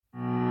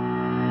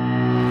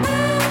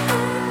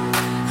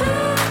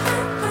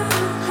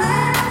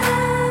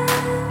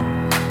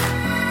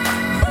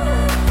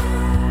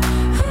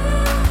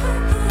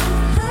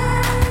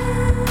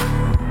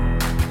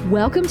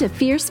Welcome to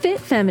Fierce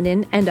Fit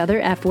Feminine and Other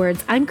F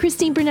Words. I'm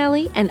Christine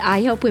Brunelli, and I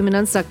help women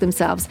unstuck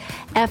themselves.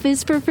 F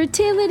is for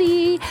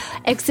fertility,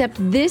 except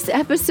this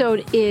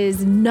episode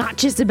is not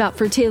just about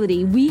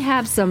fertility. We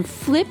have some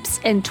flips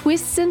and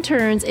twists and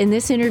turns in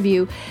this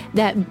interview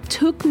that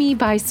took me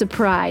by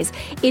surprise.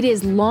 It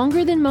is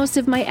longer than most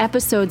of my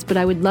episodes, but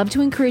I would love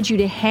to encourage you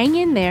to hang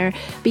in there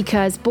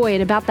because, boy,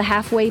 at about the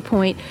halfway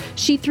point,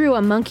 she threw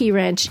a monkey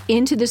wrench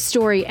into the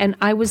story, and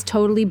I was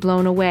totally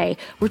blown away.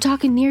 We're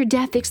talking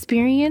near-death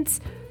experience.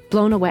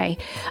 Blown away.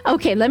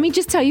 Okay, let me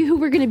just tell you who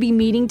we're going to be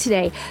meeting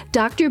today.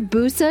 Dr.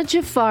 Busa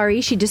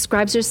Jafari. She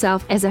describes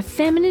herself as a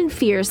feminine,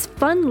 fierce,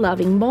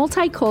 fun-loving,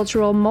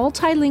 multicultural,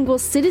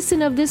 multilingual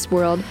citizen of this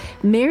world,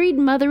 married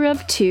mother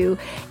of two,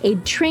 a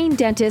trained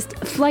dentist,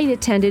 flight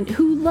attendant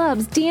who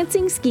loves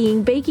dancing,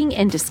 skiing, baking,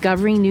 and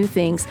discovering new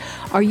things.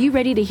 Are you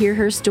ready to hear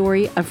her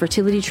story of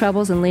fertility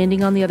troubles and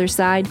landing on the other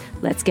side?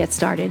 Let's get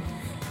started.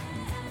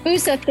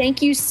 Busa,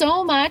 thank you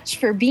so much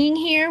for being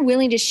here,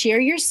 willing to share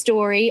your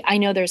story. I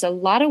know there's a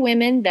lot of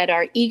women that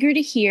are eager to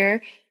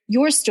hear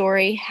your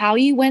story, how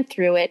you went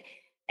through it,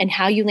 and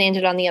how you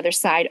landed on the other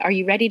side. Are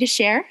you ready to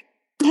share?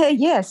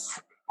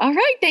 Yes. All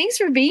right. Thanks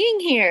for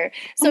being here.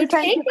 So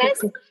take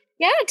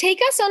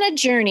us on a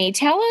journey.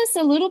 Tell us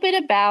a little bit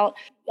about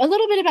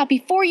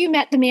before you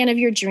met the man of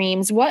your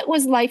dreams. What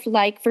was life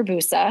like for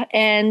Busa?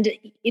 And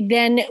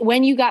then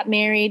when you got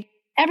married,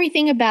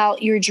 everything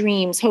about your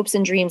dreams, hopes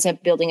and dreams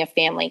of building a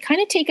family. Kind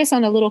of take us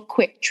on a little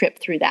quick trip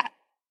through that.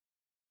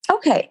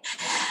 Okay.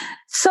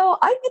 So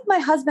I met my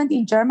husband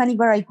in Germany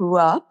where I grew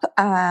up.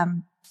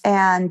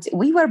 And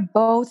we were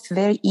both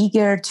very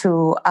eager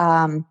to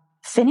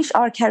finish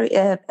our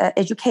career,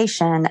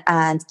 education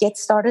and get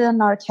started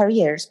on our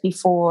careers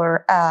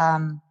before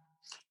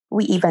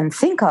we even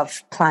think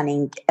of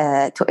planning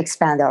to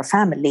expand our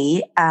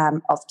family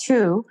of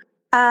two.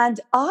 And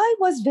I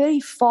was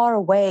very far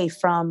away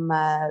from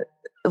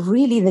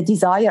really the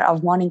desire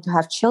of wanting to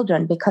have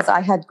children because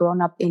I had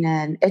grown up in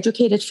an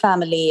educated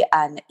family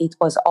and it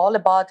was all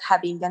about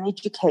having an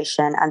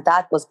education. And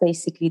that was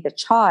basically the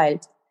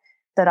child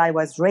that I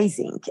was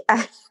raising.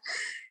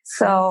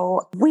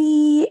 So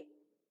we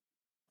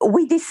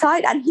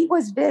decided, and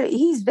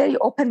he's very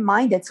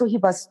open-minded. So he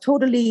was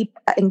totally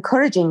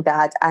encouraging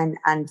that and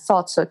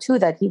thought so too,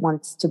 that he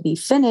wants to be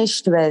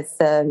finished with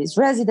his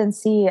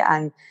residency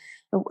and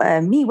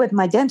me with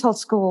my dental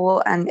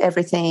school and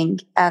everything.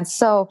 And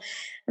so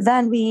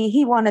then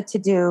he wanted to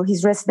do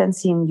his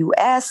residency in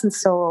US. And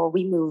so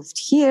we moved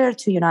here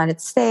to United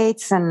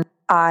States and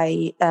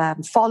I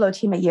followed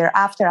him a year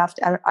after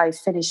I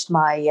finished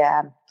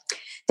my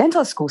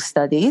dental school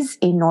studies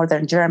in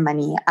Northern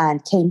Germany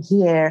and came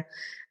here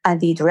and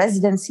did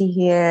residency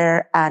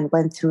here and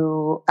went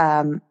through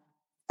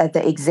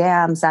the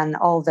exams and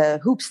all the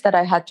hoops that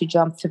I had to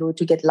jump through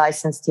to get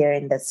licensed here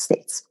in the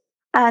States.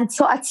 And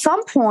so at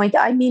some point,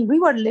 we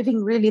were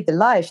living really the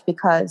life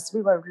because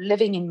we were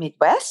living in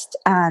Midwest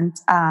and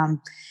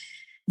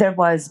there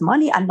was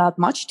money and not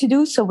much to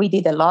do. So we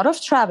did a lot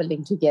of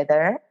traveling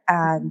together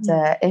and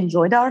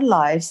enjoyed our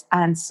lives.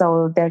 And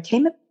so there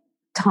came a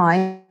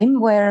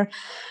time where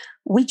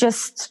we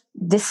just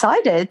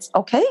decided,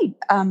 okay,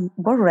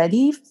 we're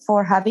ready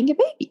for having a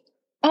baby.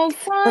 Oh,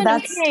 fun.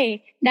 So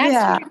okay.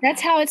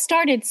 That's how it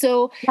started.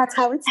 So that's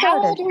how it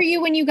started. How old were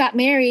you when you got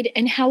married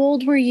and how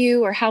old were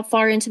you or how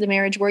far into the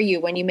marriage were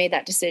you when you made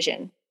that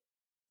decision?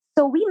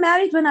 So we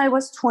married when I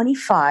was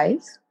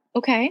 25.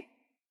 Okay.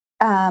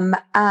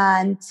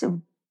 And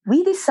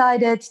we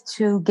decided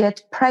to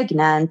get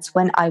pregnant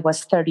when I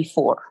was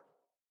 34.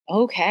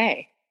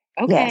 Okay.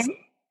 Yes.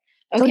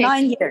 So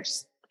 9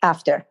 years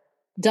after.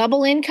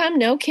 Double income,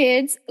 no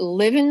kids,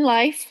 living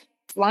life,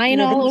 flying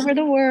all over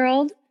the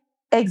world.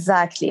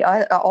 Exactly.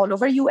 All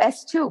over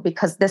US too,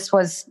 because this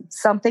was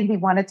something we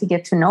wanted to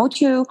get to know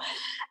too.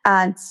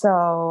 And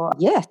so,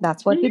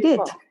 that's what we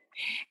did.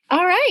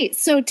 All right.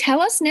 So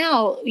tell us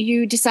now,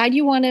 you decide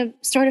you want to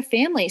start a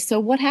family. So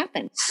what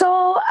happened?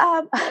 So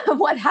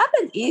what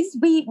happened is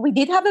we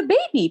did have a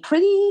baby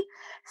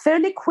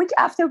fairly quick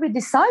after we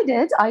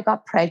decided. I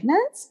got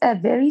pregnant, a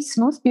very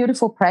smooth,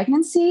 beautiful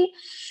pregnancy.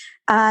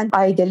 And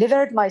I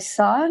delivered my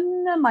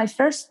son, my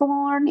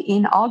firstborn,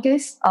 in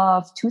August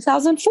of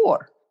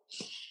 2004.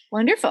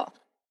 Wonderful.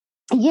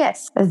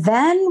 Yes.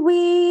 Then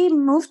we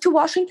moved to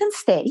Washington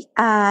State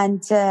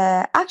and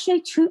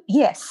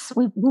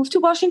we moved to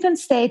Washington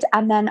State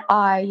and then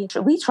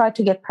we tried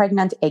to get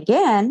pregnant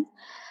again.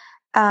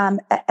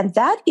 And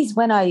that is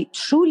when I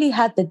truly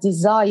had the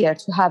desire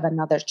to have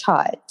another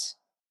child.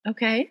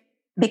 Okay.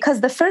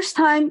 Because the first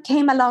time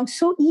came along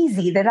so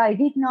easy that I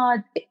did not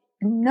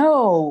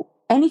know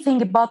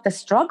anything about the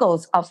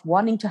struggles of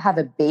wanting to have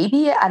a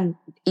baby and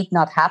it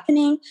not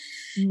happening.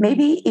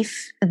 Maybe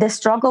if the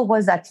struggle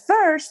was at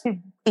first,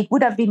 it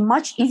would have been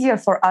much easier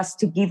for us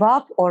to give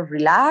up or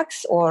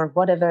relax or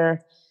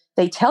whatever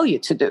they tell you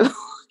to do.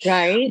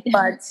 Right.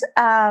 But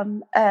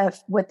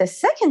with the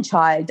second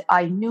child,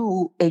 I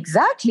knew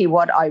exactly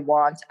what I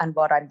want and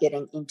what I'm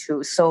getting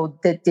into. So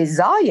the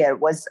desire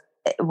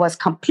was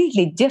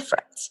completely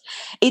different.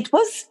 It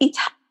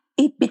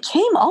it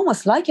became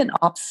almost like an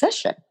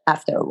obsession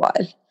after a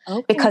while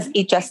because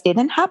it just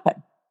didn't happen.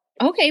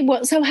 Okay.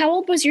 Well, so how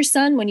old was your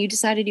son when you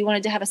decided you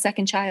wanted to have a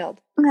second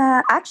child?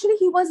 Actually,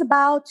 he was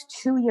about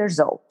 2 years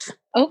old.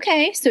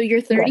 Okay. So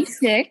you're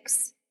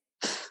 36.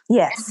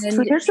 Yes,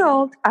 2 years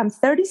old. I'm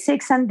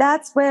 36. And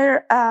that's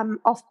where,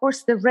 of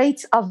course, the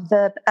rates of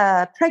the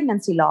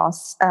pregnancy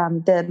loss,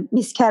 the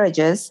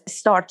miscarriages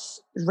start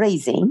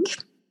raising.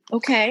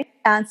 Okay.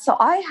 And so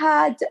I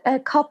had a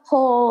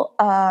couple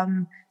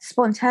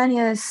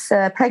spontaneous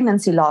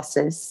pregnancy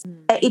losses.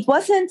 It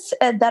wasn't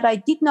that I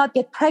did not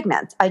get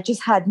pregnant. I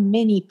just had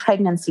many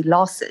pregnancy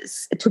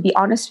losses. To be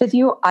honest with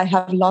you, I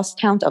have lost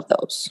count of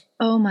those.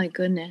 Oh my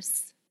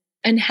goodness.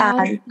 And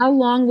how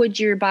long would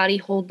your body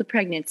hold the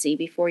pregnancy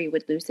before you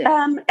would lose it?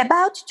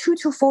 About 2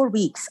 to 4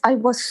 weeks. I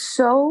was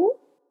so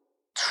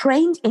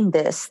trained in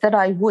this that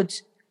I would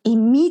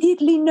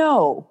immediately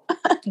know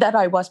that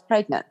I was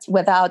pregnant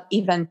without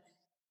even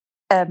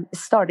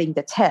starting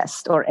the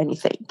test or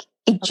anything.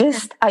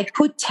 I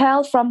could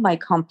tell from my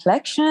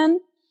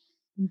complexion,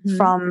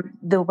 from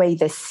the way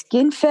the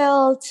skin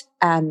felt,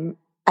 and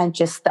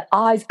just the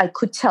eyes. I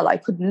could tell. I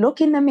could look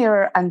in the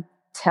mirror and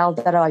tell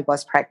that I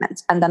was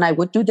pregnant. And then I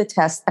would do the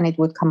test and it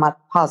would come up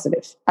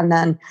positive. And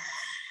then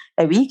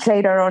a week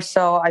later or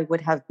so, I would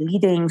have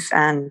bleedings.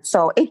 And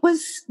so it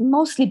was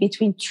mostly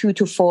between 2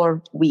 to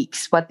 4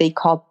 weeks, what they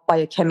call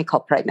biochemical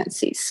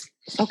pregnancies.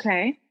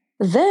 Okay.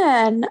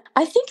 Then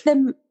I think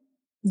the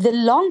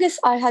longest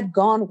I had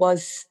gone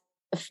was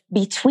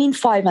between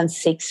 5 and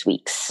 6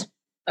 weeks.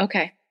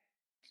 Okay.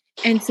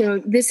 And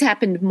so this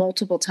happened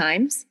multiple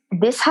times?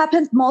 This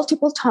happened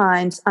multiple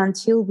times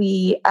until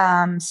we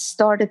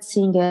started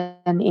seeing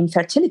an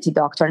infertility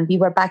doctor. And we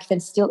were back then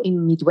still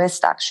in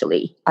Midwest,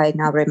 actually. I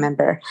now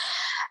remember.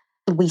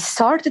 We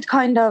started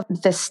kind of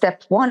the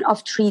step 1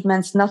 of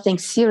treatments, nothing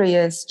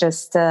serious,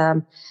 just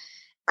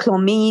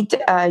Clomid,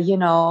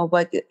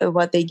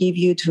 what they give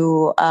you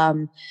to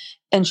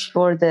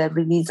ensure the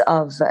release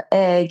of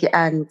egg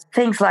and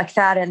things like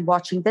that, and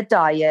watching the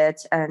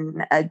diet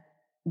and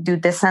do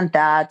this and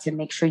that and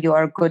make sure you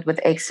are good with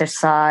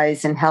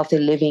exercise and healthy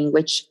living,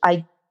 which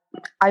I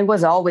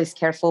was always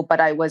careful, but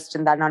I was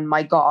then on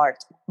my guard.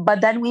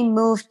 But then we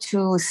moved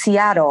to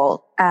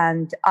Seattle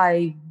and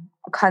I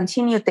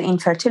continued the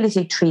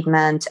infertility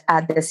treatment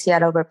at the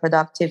Seattle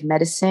Reproductive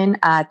Medicine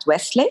at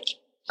Westlake.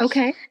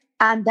 Okay.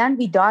 And then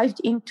we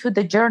dived into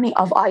the journey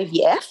of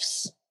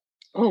IVFs.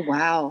 Oh,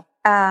 wow.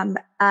 And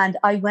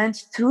I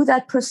went through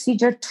that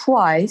procedure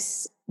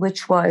twice,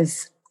 which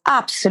was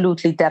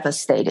absolutely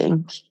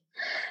devastating.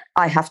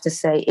 I have to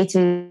say, it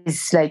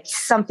is like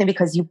something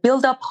because you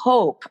build up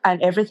hope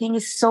and everything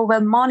is so well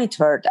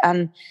monitored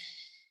and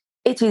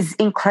it is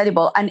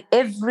incredible. And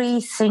every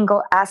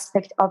single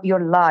aspect of your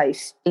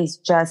life is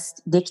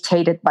just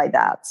dictated by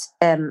that.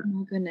 Oh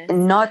my goodness.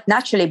 Not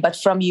naturally, but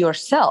from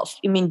yourself.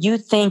 I mean, you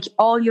think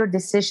all your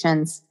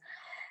decisions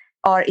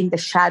are in the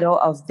shadow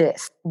of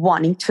this,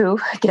 wanting to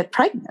get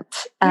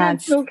pregnant. Yeah,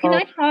 and so can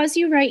I pause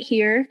you right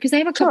here? Because I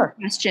have a couple of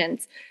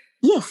questions.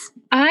 Yes.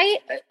 I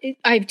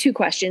have 2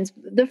 questions.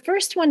 The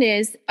first one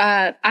is,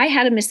 I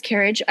had a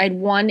miscarriage. I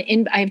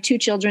have 2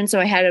 children, so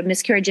I had a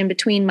miscarriage in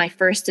between my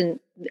first and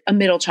a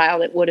middle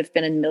child. It would have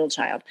been a middle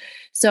child.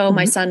 So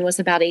my son was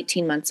about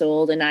 18 months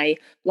old and I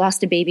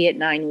lost a baby at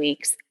 9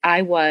 weeks.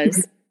 I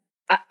was,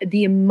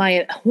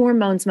 my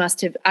hormones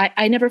must have,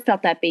 I never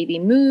felt that baby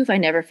move. I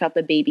never felt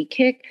the baby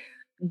kick,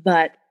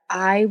 but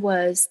I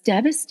was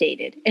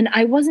devastated and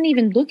I wasn't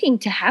even looking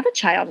to have a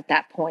child at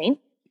that point.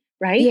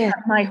 Right? Yeah.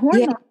 My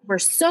hormones were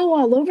so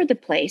all over the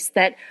place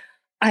that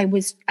I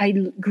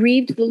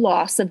grieved the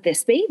loss of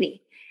this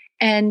baby.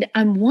 And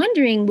I'm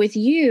wondering, with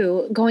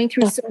you going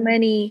through so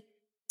many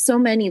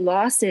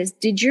losses,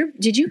 did you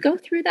go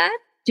through that?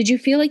 Did you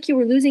feel like you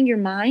were losing your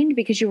mind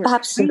because you were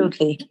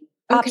Absolutely.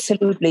 Okay.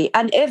 Absolutely.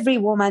 And every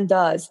woman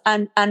does.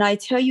 And I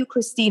tell you,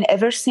 Christine,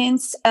 ever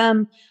since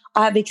I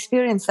have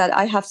experienced that,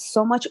 I have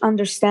so much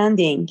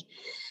understanding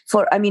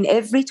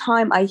every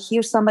time I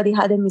hear somebody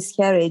had a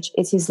miscarriage,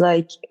 it is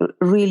like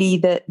really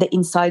the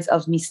insides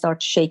of me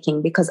start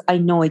shaking because I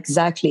know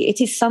exactly it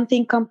is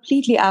something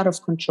completely out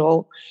of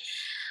control.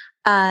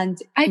 And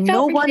I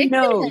felt no ridiculous.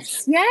 One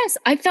knows. Yes,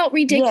 I felt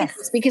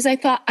ridiculous because I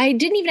thought I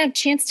didn't even have a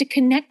chance to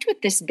connect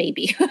with this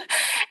baby.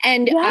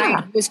 And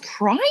I was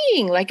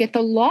crying like at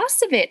the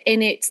loss of it.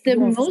 And it's the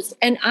most,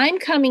 and I'm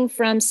coming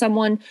from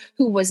someone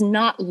who was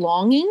not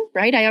longing,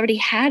 right? I already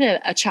had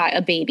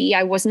a baby.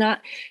 I was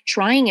not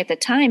trying at the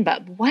time,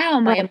 but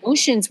wow, my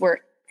emotions were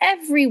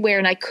everywhere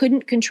and I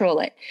couldn't control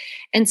it.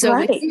 And so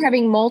with you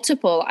having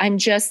multiple,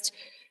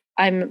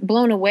 I'm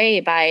blown away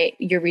by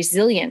your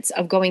resilience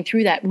of going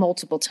through that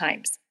multiple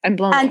times. I'm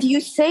blown away. And you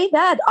say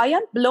that. I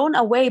am blown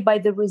away by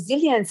the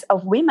resilience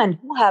of women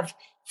who have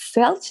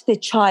felt the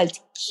child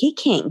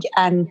kicking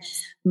and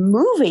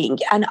moving.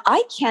 And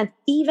I can't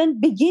even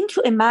begin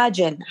to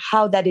imagine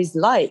how that is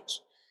like.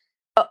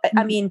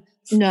 I mean,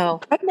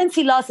 no.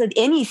 Pregnancy loss at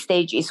any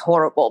stage is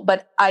horrible.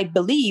 But I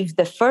believe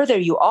the further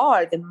you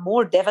are, the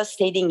more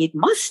devastating it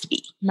must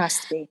be.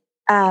 Must be.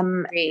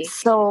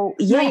 So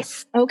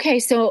yes. Okay.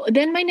 So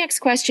then my next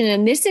question,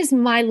 and this is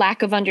my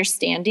lack of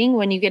understanding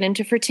when you get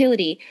into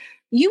fertility,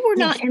 you were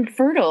not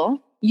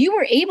infertile. You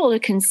were able to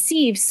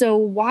conceive. So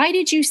why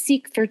did you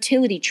seek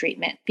fertility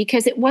treatment?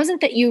 Because it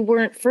wasn't that you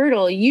weren't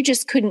fertile. You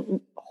just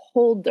couldn't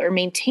hold or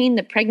maintain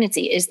the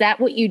pregnancy. Is that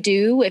what you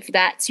do? If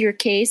that's your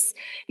case,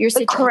 your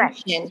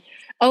situation? Correct.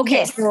 Okay.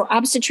 Yes. So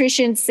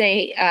obstetricians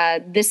say,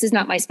 this is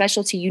not my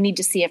specialty. You need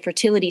to see a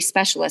fertility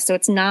specialist. So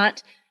it's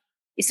not.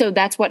 So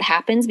that's what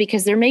happens,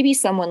 because there may be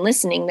someone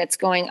listening that's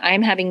going,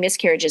 I'm having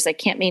miscarriages. I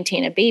can't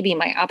maintain a baby.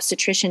 My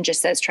obstetrician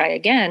just says, try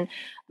again,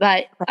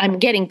 but I'm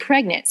getting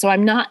pregnant. So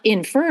I'm not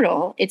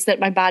infertile. It's that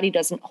my body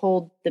doesn't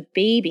hold the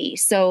baby.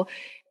 So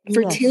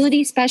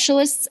fertility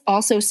specialists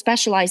also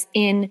specialize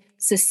in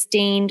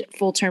sustained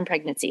full-term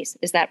pregnancies.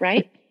 Is that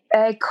right?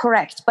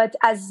 Correct. But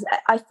as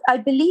I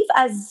believe,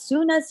 as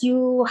soon as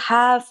you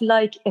have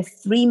like a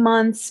 3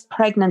 months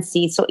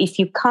pregnancy, so if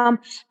you come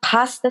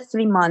past the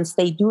 3 months,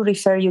 they do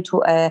refer you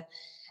to a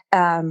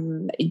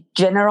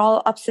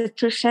general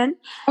obstetrician.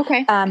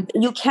 Okay.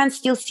 You can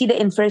still see the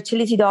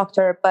infertility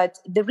doctor, but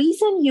the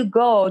reason you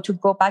go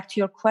back to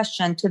your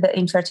question, to the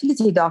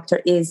infertility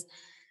doctor, is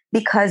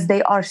because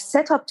they are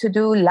set up to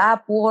do lab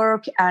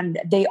work,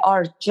 and they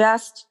are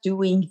just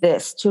doing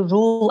this to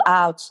rule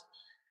out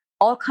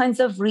all kinds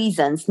of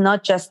reasons,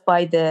 not just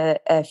by the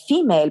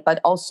female,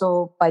 but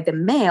also by the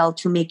male,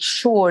 to make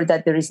sure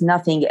that there is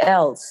nothing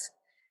else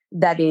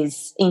that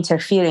is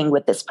interfering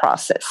with this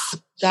process.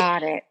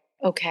 Got it.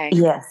 Okay.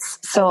 Yes.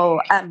 So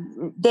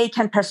they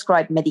can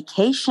prescribe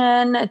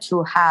medication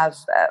to have,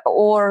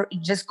 or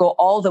just go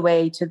all the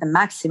way to the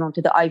maximum,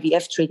 to the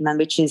IVF treatment,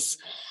 which is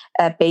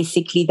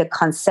basically the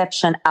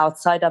conception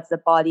outside of the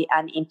body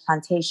and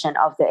implantation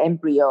of the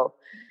embryo.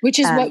 Which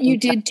is what you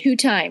did 2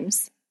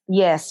 times.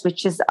 Yes,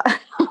 which is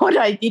what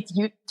I did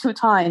 2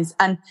 times.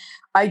 And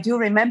I do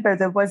remember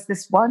there was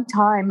this one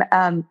time,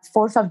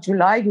 4th of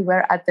July, we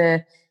were at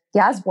the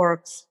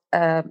Gasworks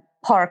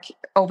Park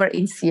over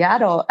in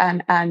Seattle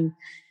and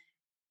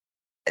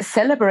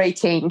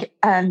celebrating,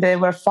 and there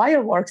were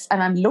fireworks,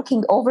 and I'm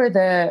looking over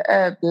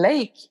the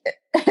lake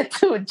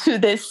to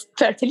this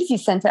fertility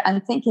center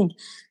and thinking,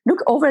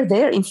 look over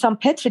there in some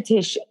petri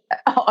dish,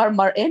 are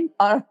my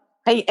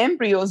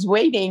embryos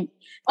waiting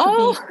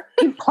to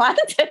be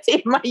implanted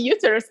in my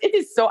uterus. It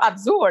is so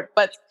absurd,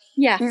 but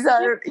these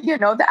are,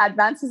 the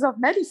advances of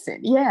medicine.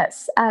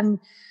 Yes. And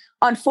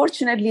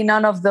unfortunately,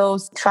 none of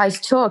those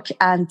tries took,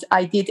 and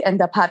I did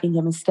end up having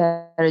a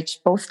miscarriage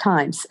both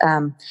times.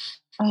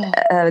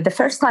 The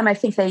first time, I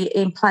think they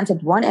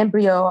implanted 1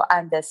 embryo,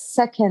 and the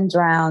second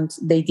round,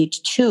 they did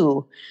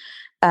 2.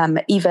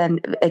 Even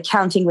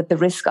counting with the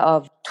risk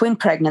of twin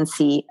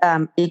pregnancy,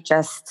 it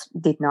just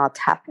did not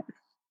happen.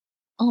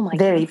 Oh my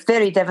Very, God.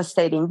 very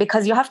devastating,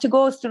 because you have to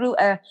go through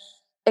a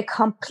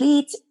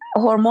complete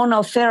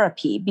hormonal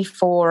therapy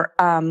before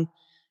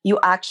you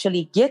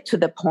actually get to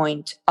the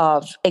point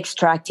of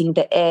extracting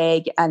the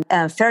egg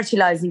and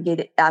fertilizing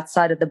it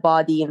outside of the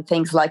body and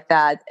things like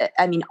that.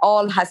 I mean,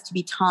 all has to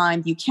be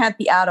timed. You can't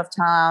be out of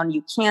town.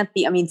 You can't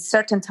be,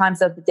 certain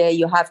times of the day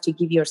you have to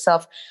give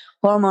yourself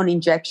hormone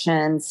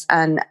injections.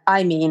 And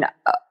I mean,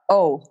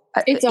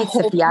 it's a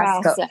whole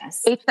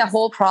process. It's a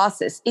whole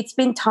process. It's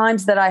been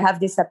times that I have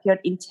disappeared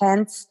in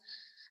tents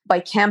by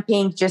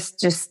camping,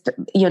 just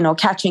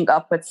catching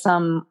up with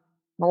some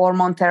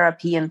hormone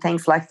therapy and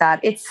things like that.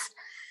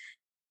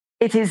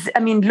 It is,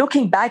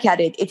 looking back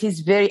at it, it is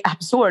very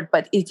absurd,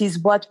 but it is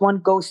what one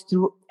goes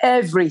through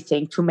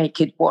everything to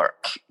make it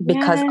work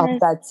because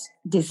of that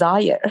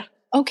desire.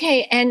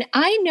 Okay. And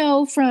I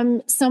know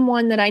from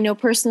someone that I know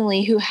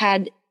personally who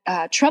had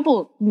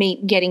trouble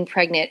getting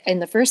pregnant in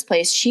the first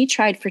place. She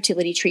tried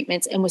fertility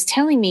treatments and was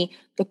telling me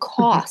the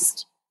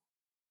cost,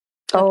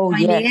 the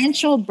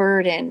financial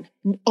burden,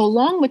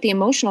 along with the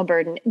emotional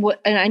burden.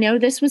 And I know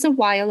this was a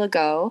while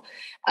ago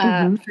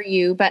for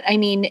you, but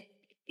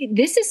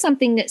this is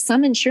something that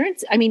some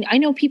insurance, I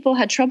know people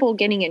had trouble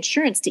getting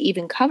insurance to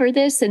even cover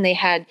this, and they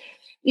had,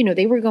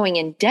 they were going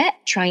in debt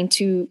trying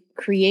to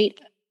create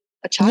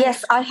a child.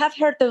 Yes, I have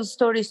heard those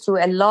stories too.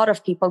 A lot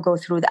of people go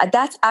through that.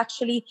 That's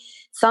actually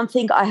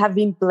something I have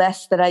been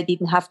blessed that I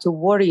didn't have to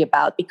worry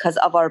about because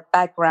of our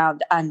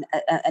background and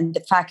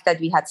the fact that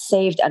we had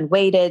saved and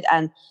waited,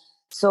 and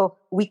so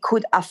we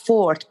could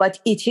afford. But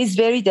it is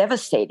very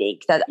devastating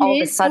that all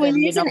of a sudden, so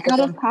it is an out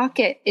of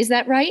pocket. Is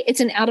that right? It's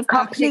an out of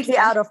pocket. Completely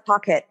out of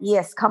pocket.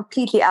 Yes,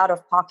 completely out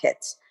of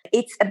pocket.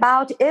 It's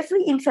about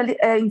every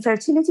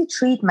infertility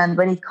treatment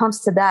when it comes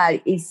to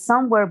that is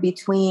somewhere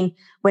between,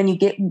 when you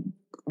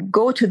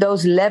go to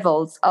those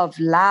levels of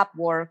lab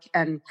work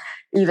and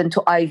even to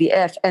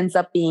IVF, ends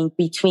up being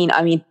between,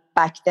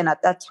 back then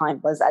at that time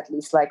was at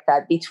least like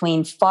that,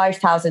 between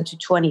 $5,000 to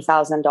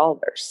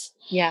 $20,000.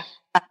 Yeah.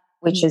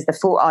 Which is the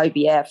full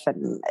IVF.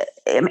 And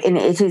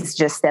it is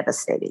just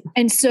devastating.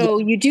 And so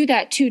you do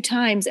that 2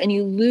 times and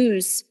you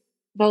lose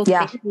both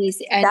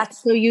babies. And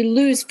so you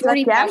lose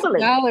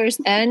 $40,000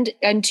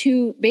 and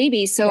 2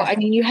 babies. So,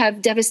 you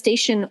have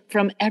devastation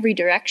from every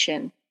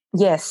direction.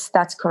 Yes,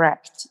 that's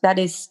correct.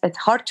 It's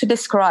hard to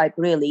describe,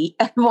 really.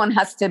 Everyone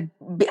has to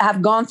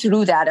have gone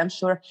through that. I'm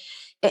sure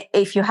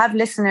if you have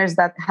listeners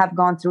that have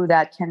gone through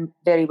that, can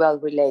very well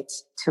relate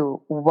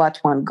to what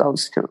one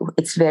goes through.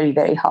 It's very,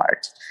 very hard.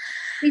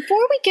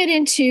 Before we get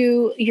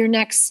into your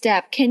next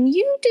step, can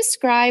you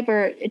describe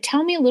or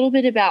tell me a little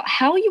bit about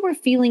how you were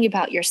feeling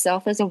about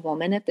yourself as a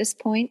woman at this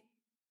point?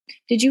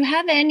 Did you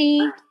have any,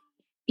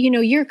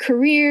 your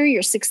career,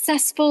 you're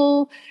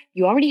successful,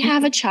 you already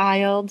have a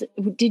child.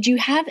 Did you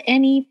have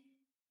any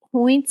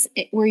points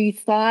where you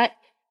thought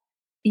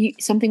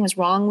something was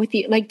wrong with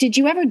you? Like, did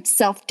you ever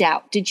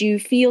self-doubt? Did you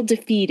feel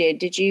defeated?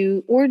 Did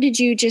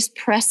you just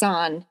press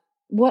on?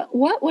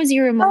 What was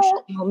your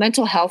emotional,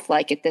 mental health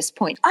like at this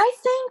point? I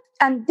think,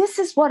 and this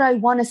is what I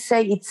want to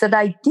say, it's that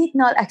I did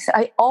not accept.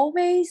 I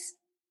always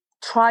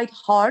tried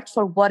hard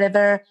for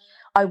whatever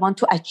I want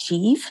to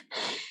achieve.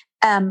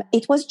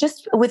 It was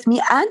just with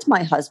me and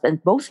my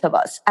husband, both of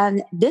us.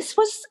 And this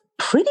was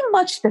pretty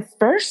much the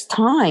first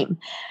time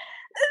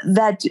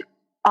that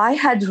I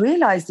had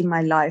realized in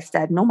my life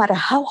that no matter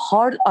how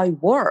hard I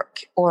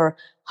work or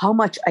how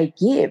much I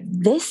give,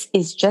 this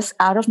is just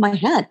out of my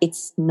hand.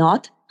 It's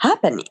not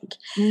happening.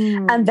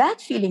 And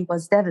that feeling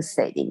was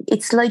devastating.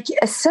 It's like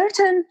a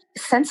certain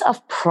sense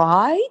of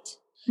pride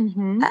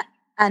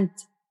and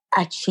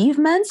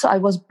achievement. So I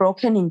was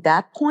broken in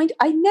that point.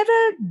 I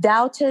never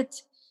doubted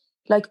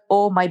like,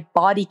 oh, my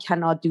body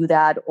cannot do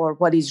that or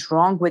what is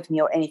wrong with me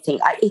or anything.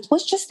 It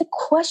was just a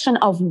question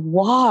of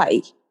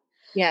why.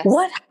 Yes.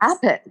 What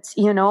happened,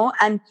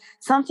 and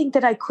something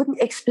that I couldn't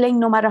explain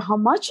no matter how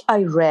much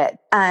I read.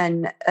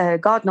 And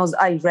God knows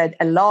I read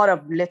a lot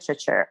of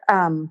literature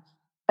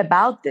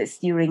about this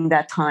during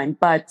that time,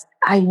 but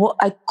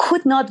I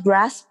could not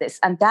grasp this.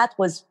 And that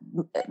was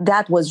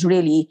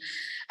really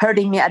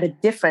hurting me at a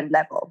different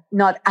level,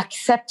 not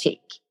accepting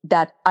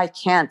that I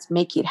can't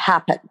make it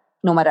happen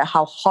no matter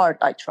how hard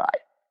I try.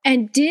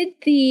 And did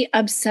the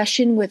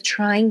obsession with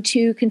trying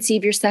to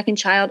conceive your second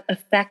child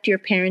affect your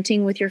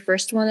parenting with your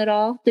first one at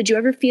all? Did you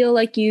ever feel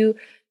like your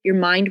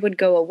mind would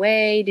go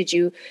away? Did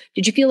you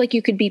feel like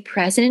you could be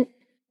present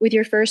with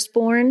your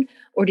firstborn?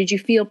 Or did you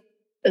feel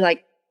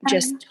like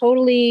just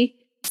totally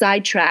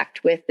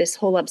sidetracked with this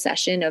whole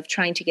obsession of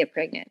trying to get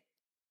pregnant?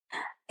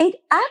 It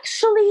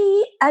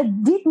actually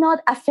did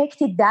not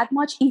affect it that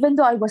much, even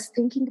though I was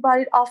thinking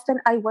about it often.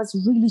 I was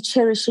really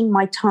cherishing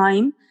my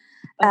time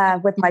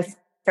with my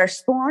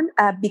firstborn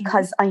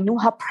because I knew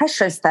how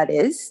precious that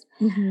is.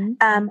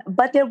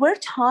 But there were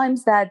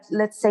times that,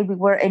 let's say we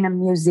were in a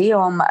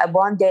museum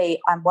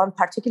one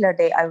particular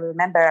day, I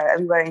remember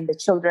we were in the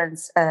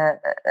children's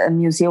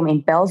museum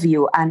in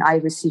Bellevue, and I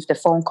received a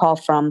phone call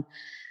from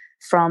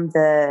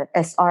the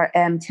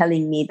SRM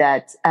telling me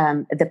that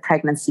the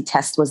pregnancy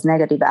test was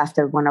negative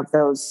after one of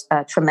those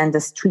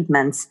tremendous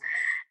treatments.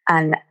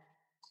 And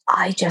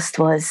I just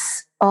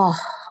was, I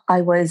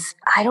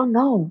don't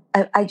know.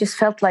 I just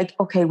felt like,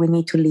 okay, we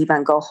need to leave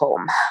and go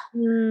home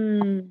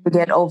to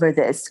get over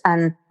this.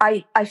 And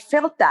I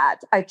felt that.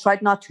 I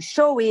tried not to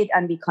show it,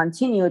 and we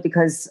continued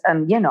because, I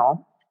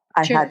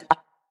had a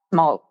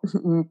small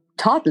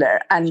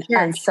toddler. And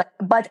so,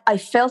 but I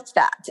felt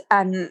that.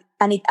 And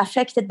it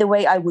affected the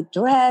way I would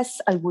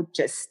dress. I would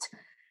just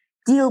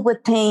deal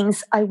with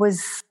things.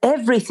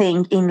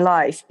 Everything in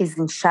life is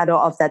in shadow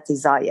of that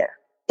desire.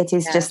 It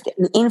is just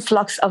an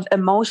influx of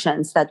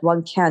emotions that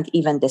one can't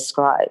even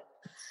describe.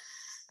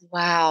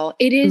 Wow.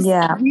 It is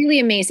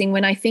really amazing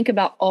when I think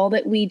about all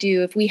that we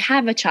do if we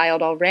have a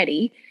child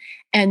already,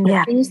 and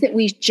the things that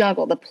we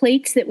juggle, the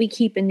plates that we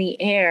keep in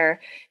the air,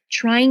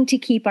 trying to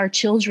keep our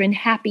children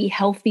happy,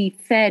 healthy,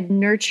 fed,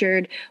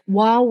 nurtured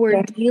while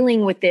we're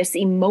dealing with this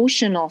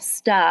emotional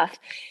stuff.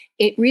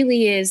 It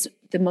really is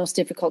the most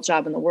difficult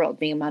job in the world,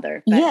 being a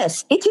mother. But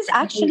yes, it is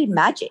actually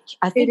magic.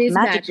 I think it is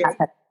magic.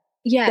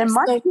 Yes. There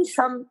must be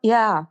some,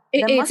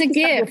 it's a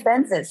gift.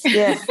 Defenses.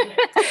 Yes.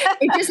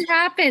 It just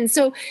happens.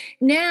 So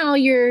now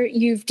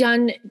you've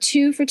done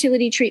 2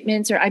 fertility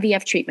treatments or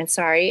IVF treatments,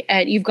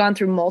 you've gone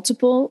through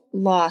multiple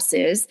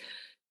losses.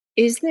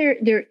 Is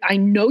there, I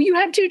know you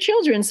have 2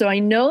 children, so I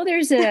know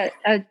there's a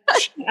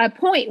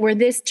point where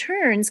this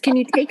turns. Can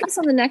you take us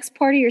on the next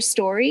part of your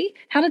story?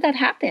 How did that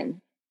happen?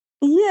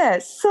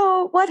 Yes.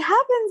 So what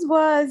happens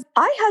was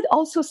I had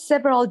also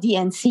several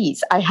DNCs.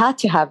 I had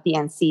to have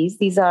DNCs.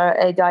 These are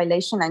a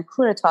dilation and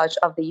curettage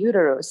of the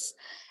uterus.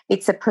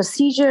 It's a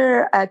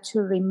procedure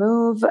to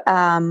remove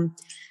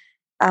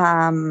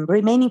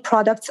remaining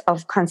products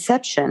of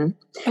conception.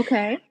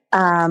 Okay.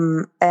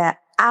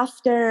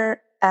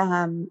 After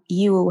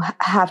you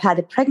have had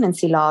a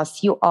pregnancy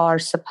loss, you are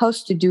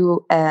supposed to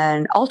do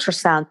an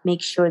ultrasound,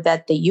 make sure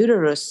that the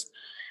uterus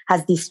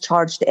has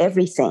discharged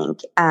everything.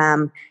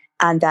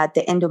 And that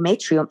the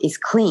endometrium is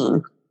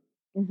clean.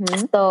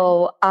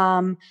 So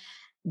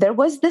there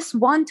was this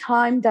one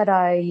time that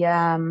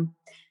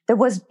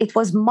it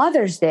was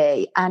Mother's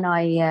Day, and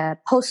I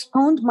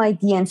postponed my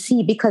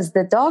DNC because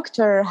the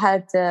doctor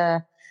had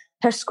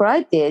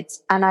prescribed it,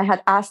 and I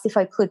had asked if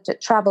I could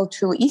travel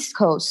to East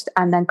Coast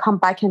and then come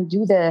back and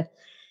do the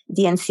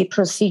DNC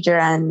procedure,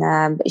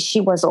 and she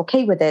was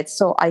okay with it.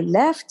 So I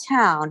left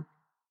town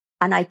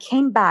and I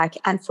came back,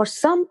 and for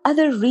some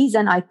other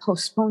reason, I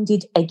postponed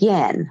it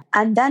again.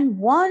 And then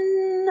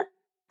one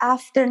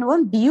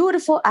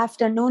beautiful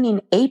afternoon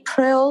in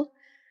April,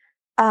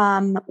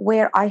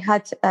 where I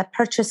had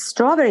purchased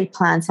strawberry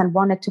plants and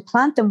wanted to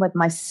plant them with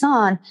my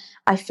son,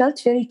 I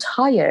felt very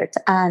tired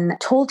and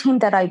told him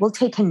that I will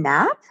take a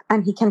nap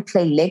and he can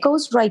play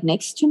Legos right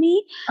next to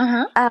me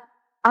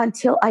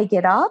until I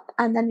get up,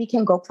 and then we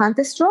can go plant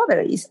the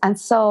strawberries. And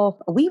so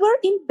we were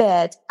in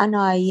bed, and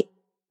I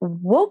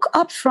woke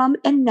up from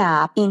a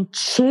nap in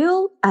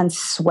chill and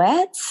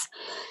sweats,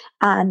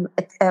 and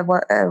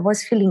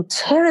was feeling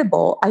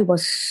terrible. I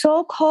was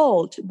so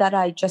cold that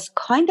I just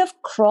kind of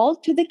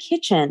crawled to the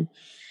kitchen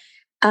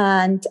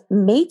and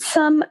made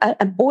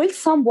boiled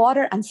some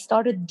water and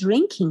started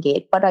drinking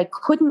it, but I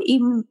couldn't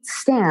even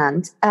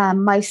stand.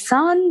 My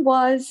son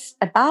was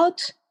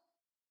about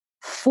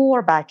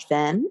 4 back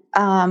then.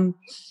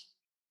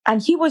 And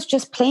he was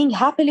just playing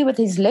happily with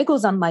his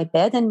Legos on my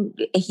bed. And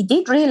he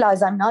did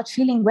realize I'm not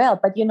feeling well.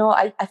 But,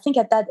 I think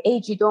at that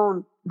age, you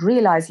don't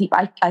realize. He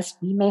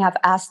may have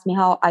asked me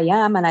how I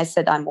am. And I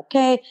said, I'm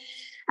okay.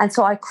 And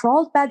so I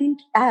crawled back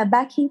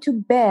into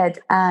bed.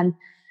 And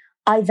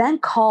I then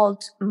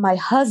called my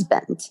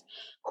husband,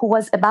 who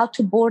was about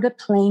to board a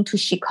plane to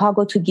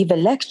Chicago to give a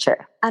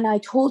lecture. And I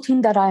told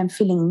him that I am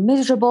feeling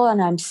miserable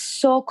and I'm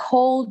so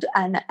cold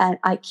and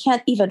I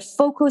can't even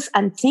focus,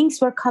 and things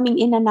were coming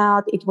in and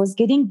out. It was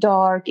getting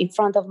dark in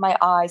front of my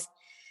eyes.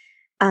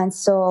 And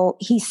so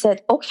he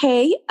said,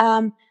 okay,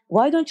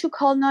 why don't you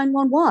call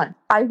 911?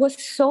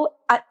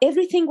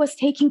 Everything was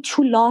taking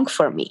too long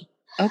for me.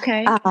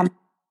 Okay.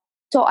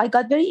 So I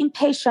got very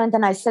impatient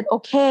and I said,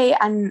 okay,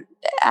 and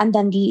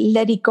then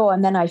let it go.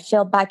 And then I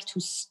fell back to,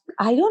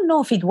 I don't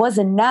know if it was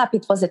a nap,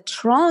 it was a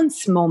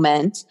trance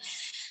moment.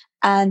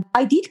 And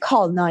I did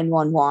call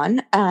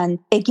 911. And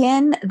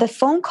again, the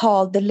phone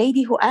call, the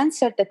lady who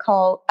answered the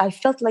call, I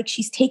felt like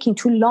she's taking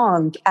too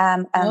long.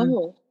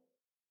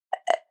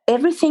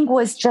 Everything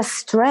was just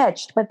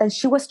stretched, but then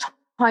she was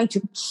trying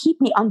to keep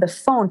me on the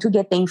phone to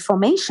get the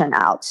information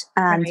out.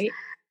 And right.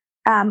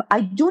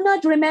 I do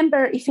not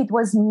remember if it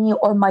was me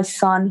or my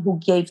son who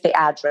gave the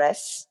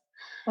address.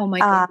 Oh my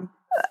God.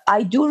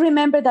 I do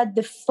remember that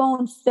the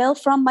phone fell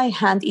from my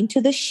hand into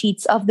the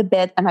sheets of the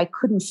bed and I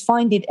couldn't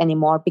find it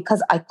anymore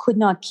because I could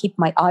not keep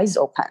my eyes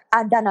open.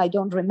 And then I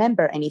don't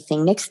remember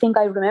anything. Next thing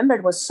I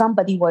remembered was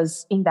somebody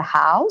was in the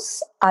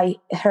house. I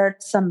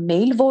heard some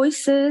male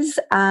voices.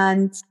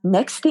 And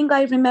next thing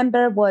I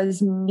remember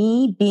was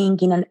me being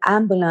in an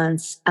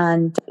ambulance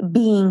and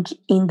being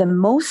in the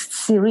most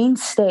serene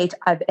state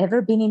I've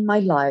ever been in my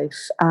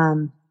life.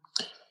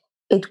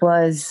 It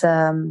was...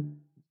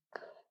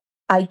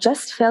 I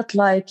just felt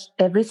like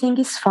everything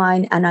is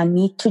fine and I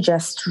need to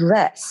just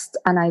rest.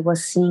 And I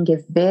was seeing a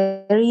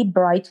very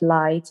bright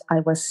light.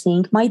 I was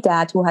seeing my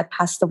dad, who had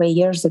passed away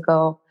years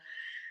ago,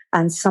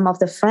 and some of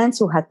the friends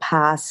who had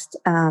passed.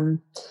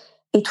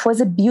 It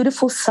was a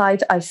beautiful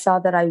sight I saw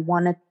that I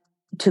wanted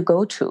to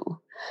go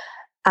to.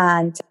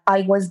 And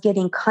I was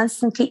getting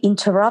constantly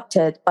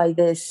interrupted by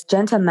this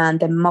gentleman,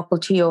 the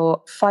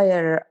Mukilteo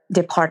Fire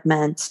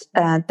Department,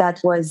 that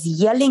was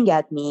yelling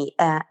at me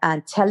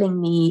and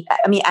telling me,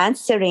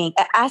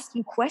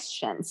 asking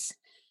questions.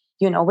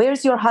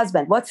 Where's your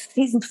husband? What's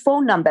his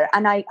phone number?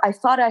 And I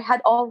thought I had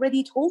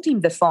already told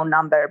him the phone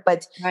number,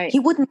 but right. He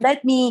wouldn't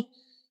let me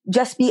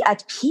just be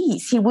at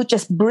peace. He would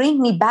just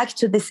bring me back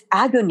to this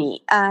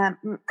agony. And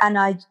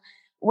I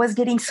was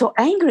getting so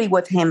angry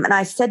with him. And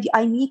I said,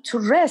 I need to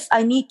rest.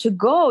 I need to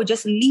go.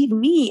 Just leave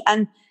me.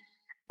 And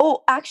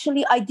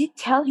actually, I did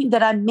tell him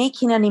that I'm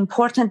making an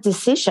important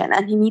decision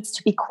and he needs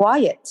to be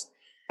quiet.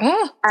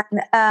 Oh.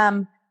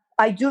 And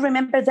I do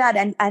remember that.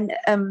 And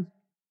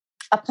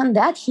upon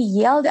that, he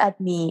yelled at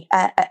me.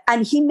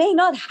 And he may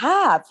not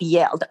have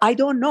yelled. I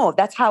don't know.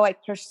 That's how I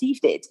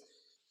perceived it.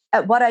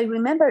 What I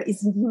remember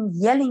is him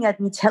yelling at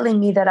me, telling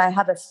me that I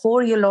have a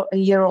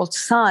 4-year-old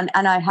son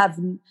and I have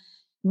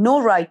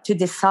no right to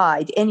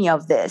decide any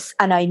of this,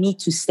 and I need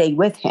to stay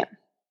with him.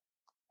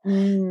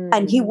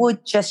 And he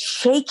would just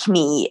shake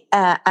me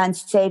and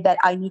say that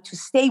I need to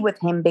stay with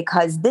him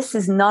because this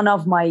is none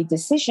of my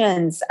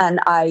decisions,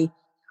 and I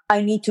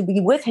need to be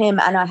with him,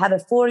 and I have a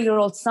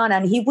 4-year-old son.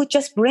 And he would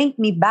just bring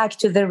me back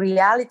to the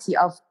reality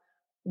of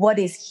what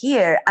is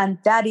here, and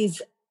that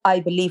is, I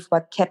believe,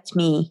 what kept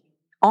me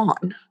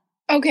on.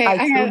 Okay,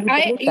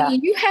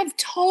 you have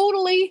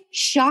totally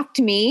shocked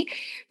me.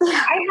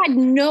 I had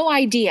no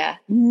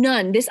idea,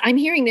 none. I'm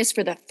hearing this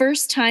for the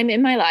first time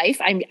in my life.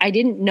 I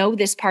didn't know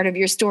this part of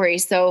your story.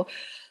 So,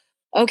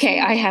 okay,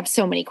 I have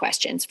so many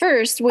questions.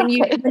 First, when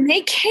they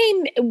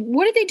came,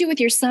 what did they do with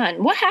your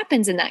son? What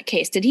happens in that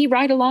case? Did he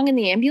ride along in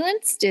the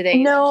ambulance? Did they?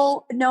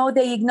 No,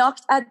 they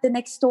knocked at the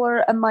next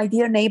door, my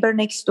dear neighbor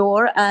next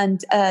door,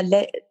 and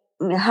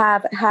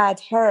have had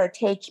her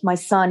take my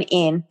son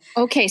in.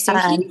 Okay, so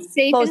he's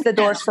safe. Close the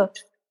door. So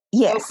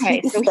yes.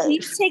 Okay, so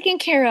he's taken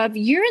care of.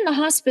 You're in the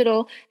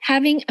hospital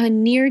having a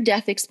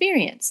near-death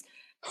experience.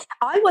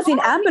 I was in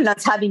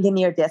ambulance having a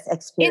near-death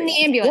experience. In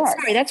the ambulance.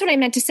 Yes. Sorry, that's what I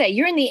meant to say.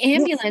 You're in the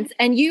ambulance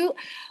and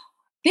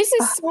this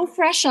is so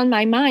fresh on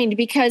my mind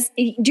because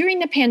during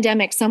the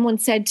pandemic, someone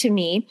said to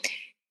me,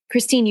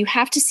 Christine, you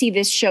have to see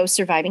this show,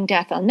 Surviving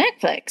Death, on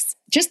Netflix.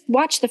 Just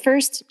watch the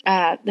first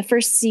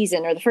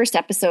season or the first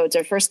episodes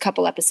or first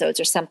couple episodes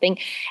or something.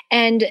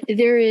 And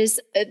there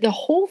is the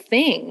whole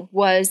thing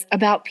was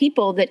about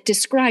people that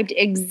described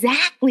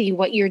exactly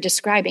what you're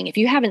describing. If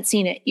you haven't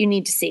seen it, you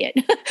need to see it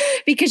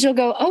because you'll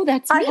go, oh,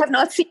 that's I have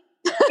not seen.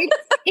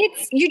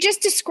 You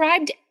just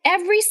described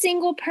every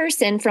single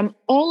person from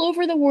all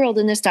over the world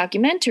in this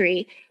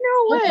documentary.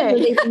 No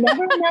way.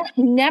 They've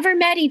never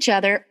met each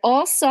other,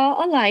 all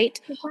saw a light,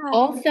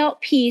 all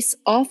felt peace,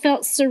 all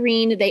felt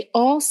serene. They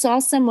all saw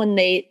someone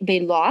they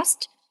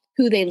lost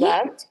who they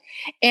loved,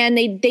 and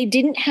they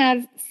didn't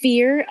have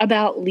fear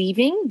about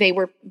leaving. They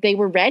were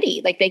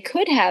ready, like they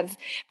could have,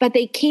 but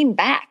they came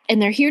back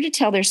and they're here to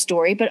tell their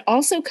story, but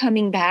also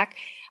coming back.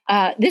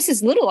 This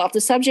is a little off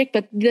the subject,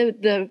 but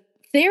the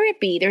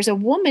therapy. There's a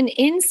woman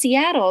in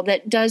Seattle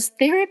that does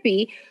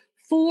therapy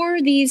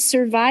for these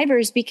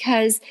survivors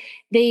because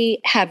they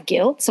have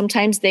guilt.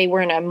 Sometimes they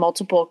were in a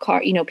multiple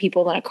car,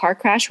 people in a car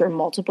crash where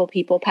multiple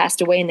people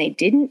passed away and they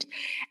didn't,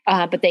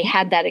 but they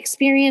had that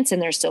experience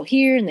and they're still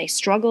here and they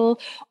struggle,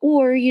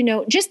 or,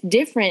 just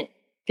different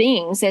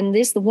things. And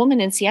the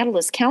woman in Seattle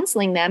is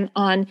counseling them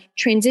on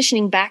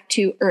transitioning back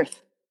to Earth,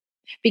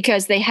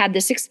 because they had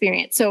this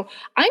experience. So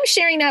I'm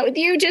sharing that with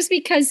you just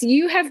because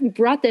you have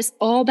brought this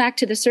all back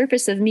to the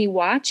surface of me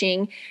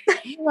watching,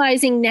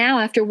 realizing now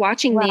after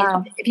watching these,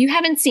 if you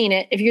haven't seen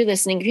it, if you're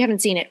listening, if you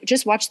haven't seen it,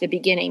 just watch the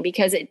beginning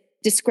because it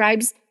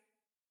describes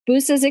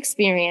Busa's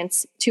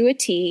experience to a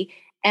T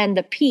and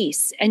the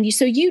peace. And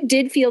so you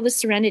did feel the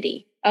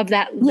serenity of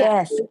that.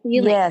 Yes,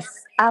 feeling. Yes,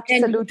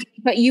 absolutely.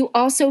 But you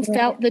also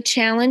felt the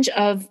challenge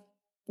of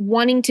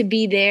wanting to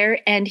be there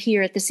and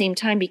here at the same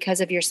time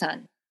because of your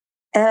son.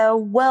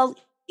 Well,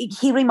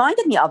 he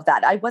reminded me of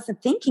that. I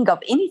wasn't thinking of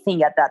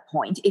anything at that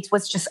point. It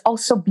was just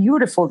also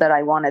beautiful that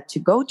I wanted to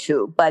go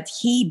to, but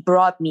he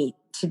brought me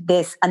to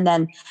this. And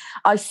then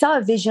I saw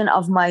a vision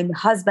of my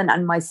husband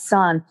and my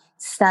son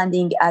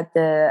standing at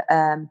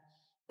the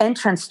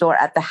entrance door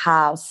at the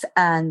house.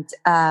 And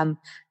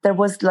there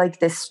was like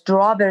this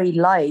strawberry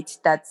light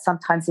that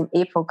sometimes in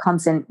April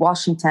comes in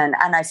Washington.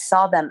 And I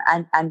saw them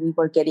and we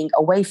were getting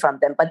away from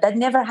them. But that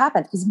never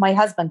happened because my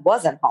husband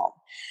wasn't home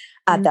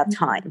at that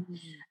time.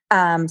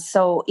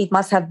 So it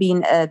must have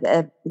been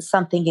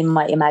something in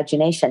my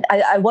imagination.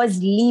 I was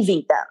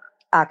leaving them,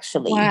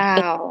 actually.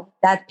 Wow.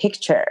 That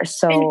picture.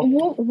 So and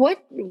what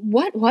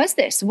was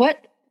this?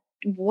 What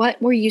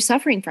were you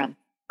suffering from?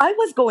 I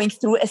was going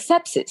through a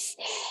sepsis.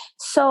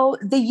 So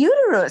the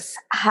uterus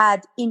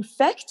had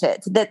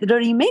infected. The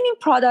remaining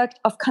product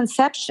of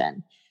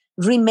conception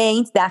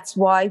remained. That's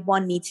why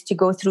one needs to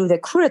go through the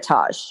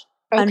curettage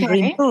and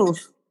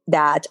remove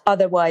that.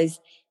 Otherwise,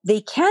 they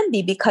can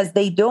be because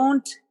they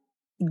don't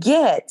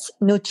get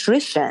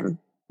nutrition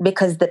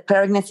because the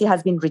pregnancy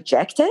has been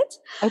rejected.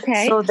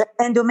 Okay. So the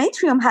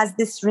endometrium has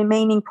this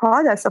remaining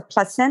products of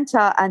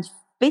placenta and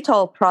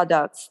fetal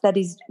products that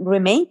is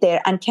remained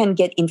there and can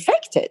get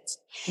infected.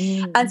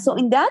 Mm. And so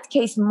in that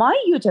case, my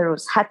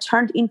uterus had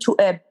turned into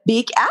a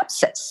big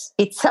abscess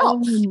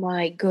itself. Oh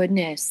my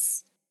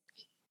goodness.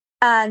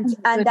 And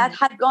that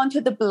had gone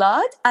to the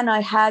blood and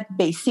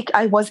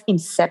I was in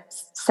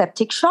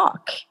septic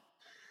shock.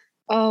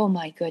 Oh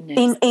my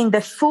goodness! In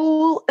the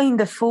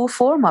full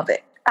form of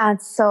it,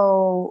 and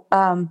so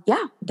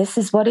this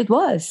is what it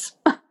was.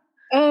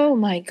 Oh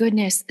my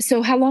goodness!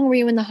 So how long were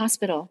you in the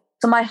hospital?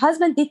 So my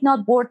husband did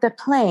not board the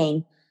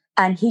plane,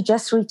 and he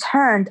just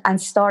returned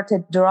and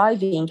started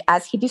driving,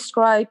 as he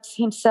described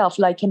himself,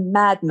 like a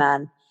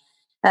madman,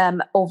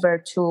 over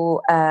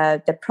to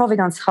the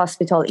Providence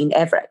Hospital in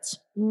Everett,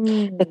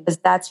 because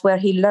that's where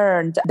he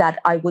learned that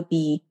I would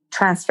be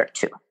transferred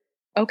to.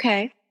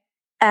 Okay.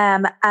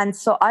 And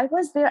so I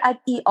was there at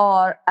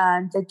ER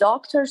and the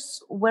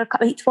doctors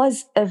it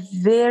was a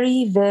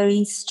very,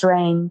 very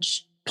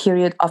strange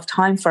period of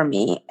time for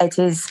me.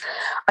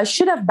 I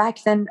should have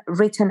back then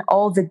written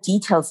all the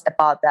details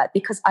about that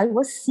because I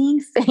was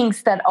seeing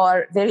things that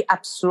are very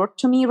absurd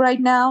to me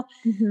right now,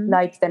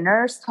 like the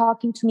nurse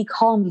talking to me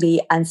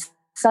calmly and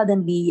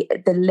suddenly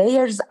the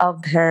layers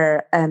of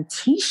her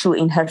tissue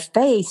in her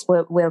face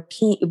were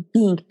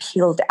being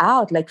peeled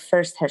out. Like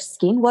first her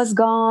skin was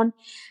gone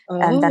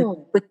and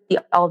then with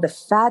all the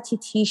fatty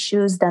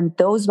tissues, then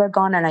those were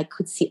gone and I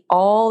could see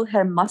all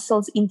her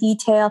muscles in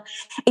detail.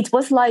 It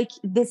was like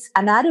this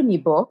anatomy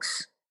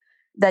books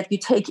that you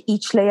take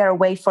each layer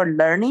away for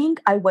learning.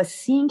 I was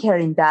seeing her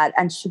in that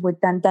and she would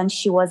then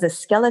she was a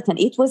skeleton.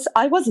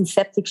 I was in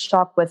septic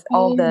shock with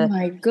all the... Oh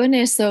my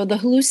goodness. So the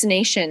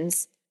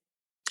hallucinations,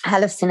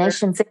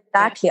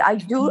 exactly. I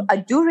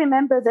do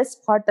remember this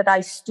part that I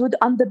stood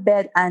on the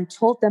bed and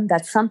told them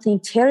that something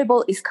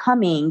terrible is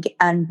coming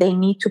and they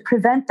need to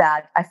prevent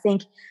that. I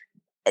think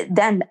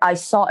then I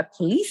saw a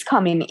police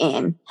coming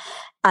in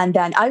and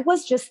then I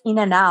was just in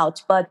and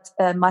out. But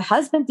my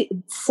husband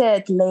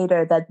said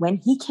later that when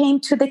he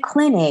came to the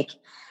clinic,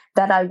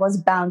 that I was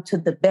bound to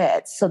the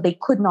bed. So they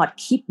could not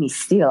keep me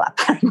still.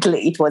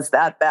 Apparently, it was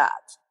that bad.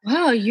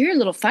 Wow, you're a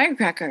little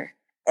firecracker.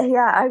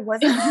 Yeah, I was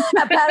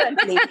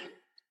apparently.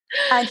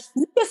 And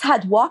he just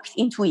had walked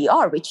into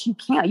ER, which you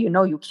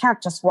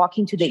can't just walk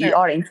into the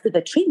ER, into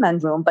the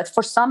treatment room. But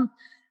for some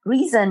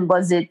reason,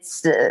 was it,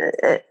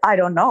 I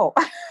don't know,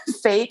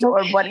 fate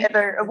or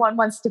whatever one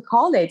wants to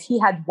call it. He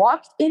had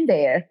walked in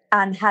there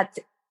and had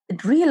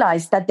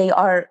realized that they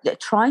are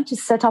trying to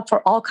set up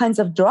for all kinds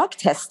of drug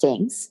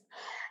testings.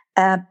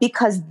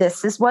 Because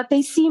this is what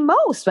they see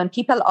most when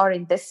people are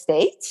in this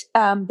state.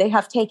 They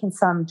have taken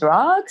some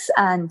drugs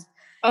and...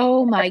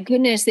 Oh my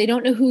goodness. They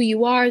don't know who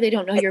you are. They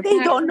don't know your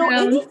background. They don't know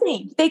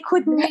anything. They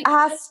couldn't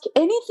ask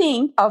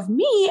anything of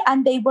me.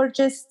 And they were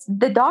just,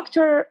 the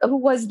doctor who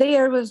was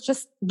there was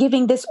just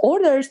giving this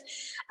orders.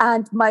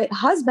 And my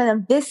husband,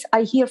 and this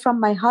I hear from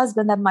my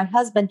husband, that my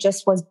husband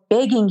just was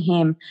begging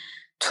him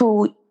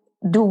to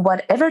do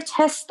whatever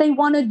tests they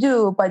want to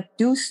do, but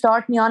do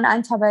start me on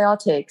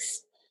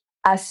antibiotics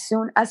as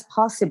soon as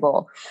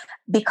possible,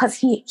 because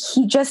he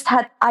just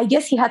had, I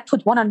guess he had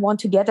put one and one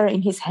together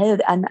in his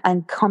head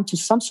and come to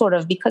some sort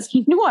of, because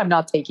he knew I'm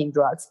not taking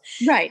drugs.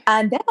 Right.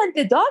 And then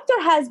the doctor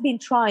has been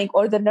trying,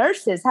 or the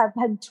nurses have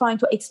been trying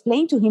to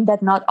explain to him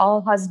that not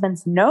all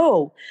husbands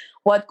know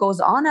what goes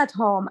on at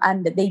home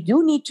and they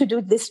do need to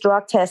do this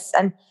drug test.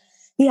 And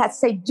he had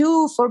said,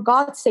 do, for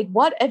God's sake,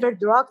 whatever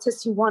drug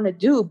test you want to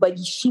do, but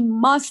she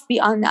must be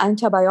on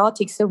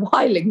antibiotics a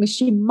while ago.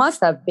 She must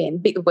have been,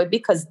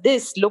 because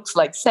this looks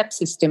like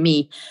sepsis to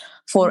me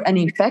for an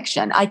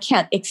infection. I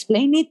can't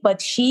explain it,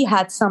 but she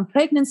had some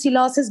pregnancy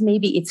losses.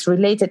 Maybe it's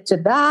related to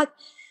that.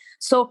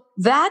 So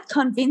that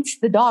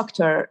convinced the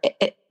doctor.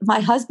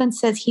 My husband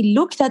says he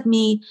looked at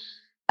me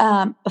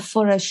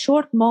for a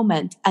short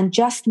moment and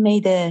just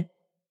made a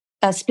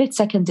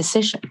split-second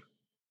decision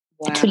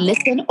to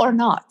listen or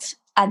not.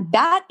 And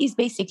that is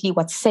basically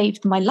what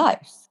saved my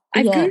life.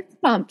 I have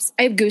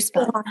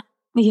goosebumps.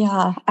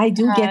 Yeah, I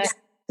do get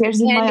tears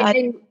in my eyes.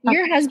 And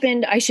your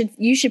husband,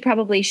 you should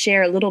probably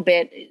share a little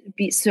bit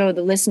so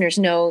the listeners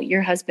know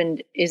your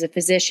husband is a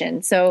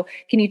physician. So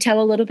can you tell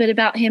a little bit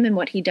about him and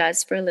what he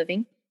does for a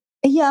living?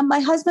 Yeah,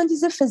 my husband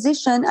is a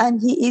physician and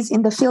he is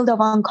in the field of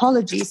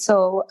oncology.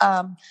 So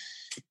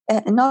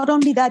not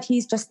only that,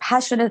 he's just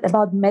passionate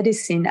about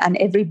medicine and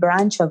every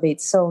branch of it.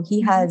 So he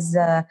has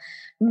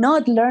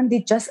not learned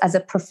it just as a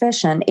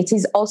profession. It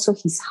is also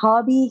his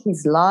hobby,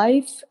 his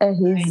life,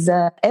 his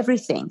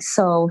everything.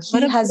 So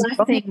he has...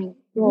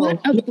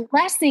 What a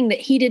blessing that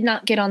he did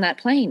not get on that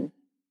plane.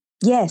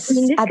 Yes. I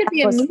mean, this could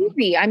be a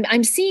movie.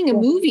 I'm seeing a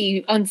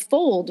movie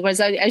unfold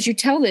as you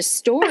tell this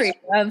story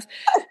of,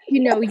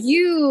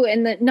 you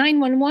and the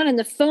 911 and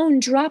the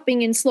phone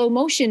dropping in slow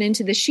motion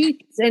into the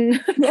sheets.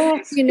 And,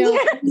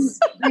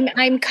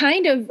 I'm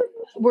kind of,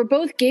 we're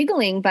both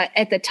giggling, but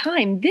at the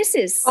time, this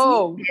is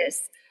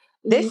serious.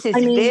 This is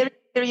very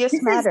serious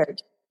matter.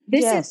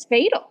 This is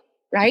fatal,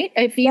 right?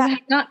 If you had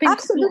not been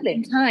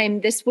in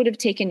time, this would have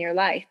taken your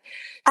life.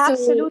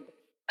 Absolutely. So,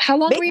 how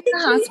long were you in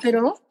the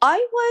hospital?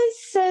 I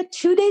was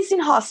 2 days in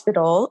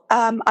hospital.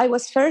 I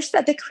was first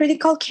at the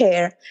critical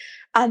care,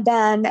 and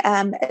then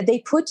they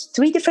put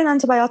 3 different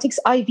antibiotics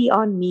IV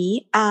on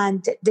me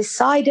and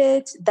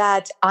decided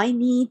that I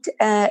need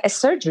a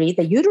surgery.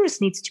 The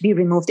uterus needs to be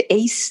removed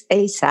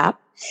ASAP.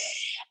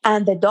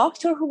 And the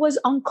doctor who was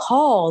on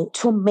call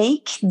to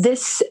make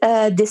this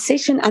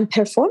decision and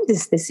perform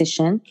this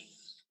decision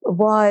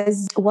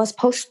was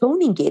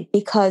postponing it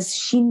because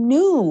she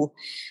knew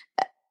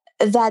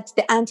that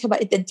the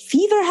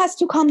fever has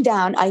to come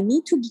down. I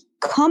need to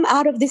come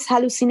out of this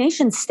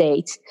hallucination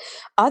state.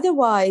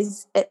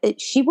 Otherwise,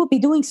 she will be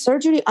doing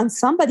surgery on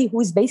somebody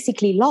who is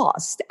basically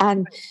lost.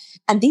 And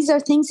these are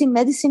things in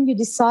medicine, you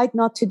decide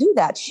not to do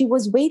that. She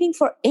was waiting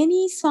for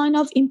any sign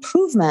of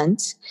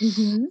improvement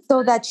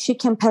so that she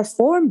can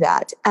perform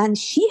that. And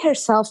she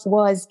herself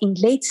was in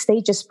late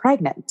stages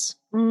pregnant.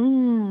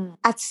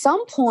 At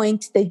some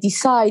point, they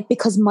decide,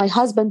 because my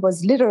husband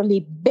was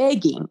literally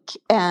begging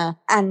that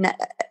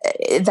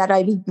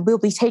I will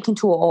be taken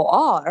to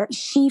OR,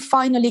 she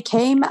finally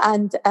came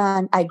and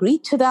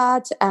agreed to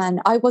that. And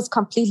I was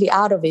completely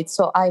out of it.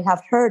 So I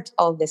have heard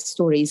all these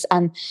stories.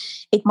 And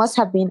it must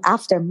have been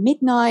after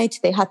midnight.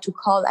 They had to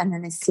call an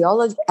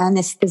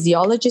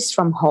anesthesiologist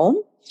from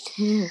home.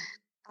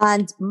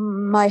 And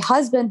my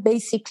husband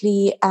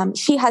basically,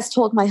 she had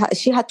told my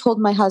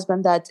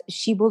husband that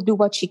she will do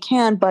what she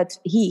can, but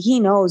he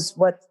knows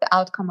what the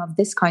outcome of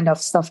this kind of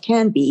stuff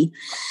can be.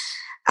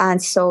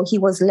 And so he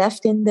was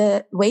left in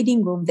the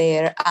waiting room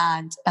there,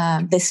 and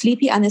the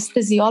sleepy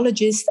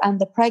anesthesiologist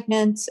and the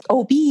pregnant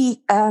OB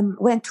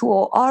went to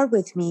OR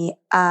with me.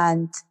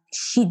 And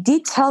she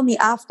did tell me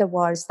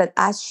afterwards that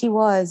as she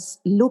was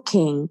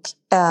looking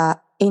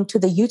into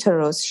the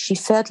uterus, she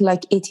felt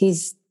like it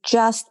is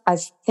just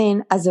as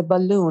thin as a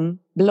blown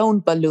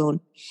balloon.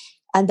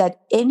 And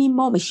that any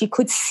moment she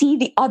could see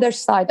the other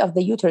side of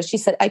the uterus. She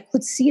said, I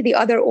could see the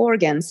other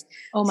organs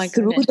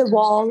through the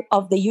wall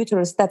of the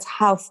uterus. That's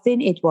how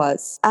thin it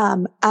was.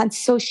 And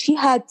so she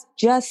had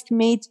just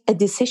made a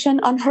decision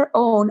on her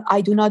own.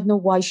 I do not know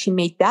why she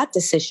made that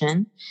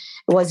decision.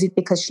 Was it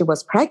because she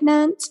was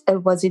pregnant? Or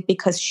was it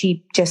because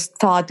she just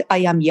thought, I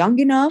am young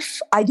enough?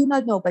 I do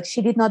not know, but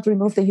she did not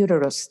remove the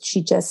uterus.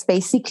 She just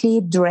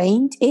basically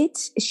drained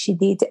it. She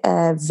did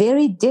a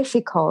very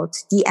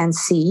difficult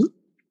DNC.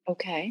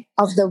 Okay.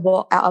 Of the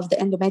wall, of the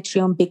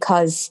endometrium,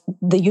 because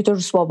the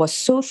uterus wall was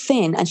so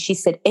thin, and she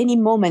said any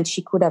moment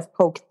she could have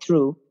poked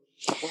through.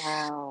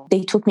 Wow.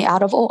 They took me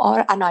out of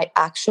OR and I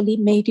actually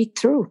made it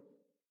through.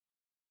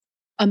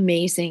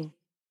 Amazing.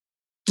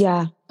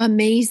 Yeah.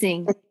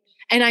 Amazing.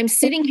 And I'm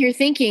sitting here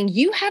thinking,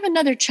 you have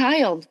another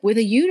child with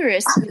a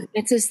uterus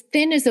that's as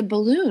thin as a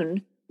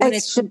balloon when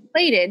it's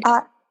inflated.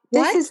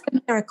 This is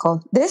the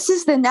miracle. This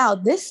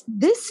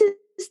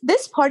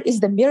part is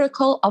the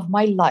miracle of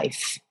my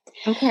life.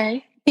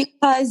 Okay.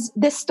 Because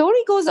the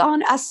story goes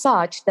on as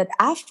such that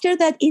after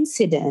that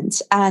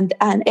incident, and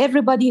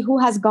everybody who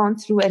has gone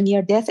through a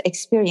near-death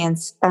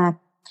experience,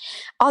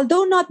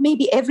 although not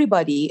maybe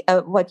everybody,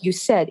 what you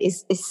said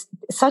is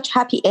such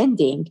happy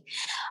ending,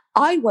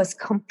 I was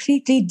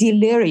completely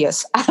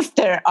delirious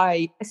after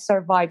I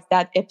survived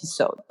that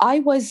episode. I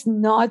was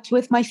not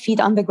with my feet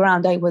on the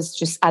ground. I was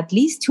just at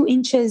least 2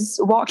 inches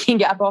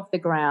walking above the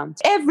ground.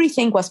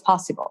 Everything was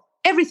possible.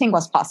 Everything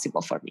was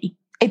possible for me.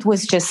 It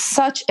was just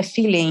such a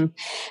feeling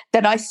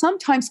that I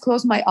sometimes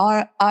close my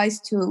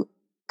eyes to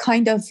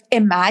kind of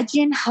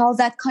imagine how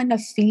that kind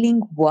of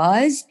feeling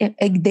was.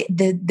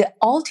 The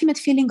ultimate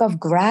feeling of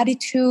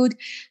gratitude,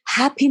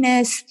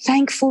 happiness,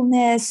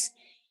 thankfulness,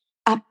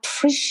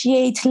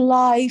 appreciate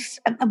life,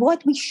 and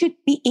what we should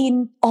be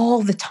in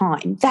all the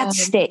time. That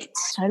state.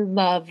 I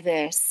love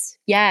this.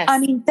 Yes. I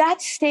mean,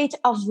 that state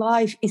of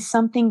life is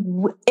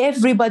something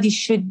everybody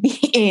should be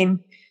in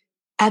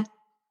at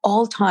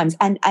all times,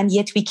 and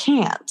yet we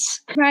can't.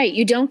 Right.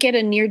 You don't get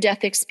a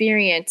near-death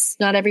experience.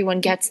 Not everyone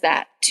gets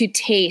that, to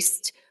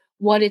taste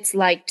what it's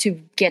like to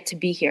get to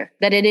be here,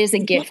 that it is a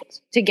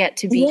gift to get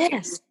to be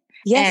here.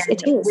 Yes, and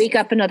it is. Wake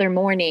up another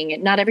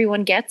morning. Not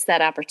everyone gets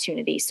that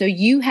opportunity. So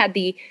you had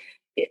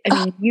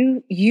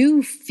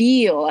you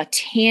feel a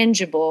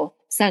tangible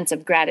sense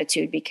of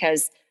gratitude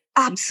because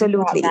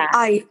absolutely.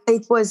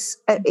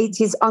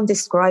 It is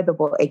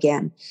indescribable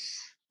again.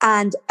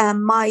 And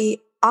I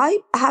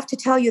have to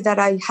tell you that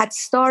I had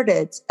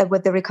started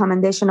with the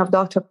recommendation of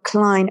Dr.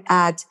 Klein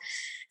at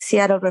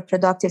Seattle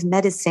Reproductive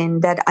Medicine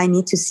that I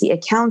need to see a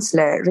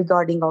counselor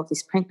regarding all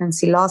these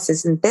pregnancy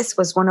losses. And this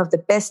was one of the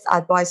best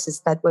advices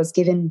that was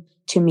given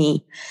to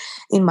me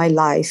in my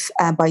life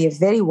by a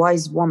very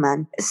wise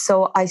woman.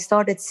 So I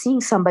started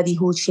seeing somebody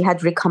who she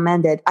had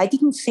recommended. I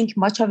didn't think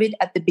much of it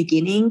at the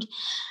beginning,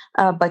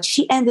 but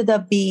she ended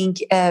up being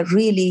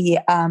really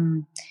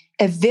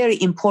a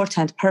very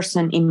important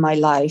person in my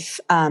life,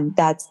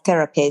 that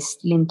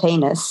therapist, Lynn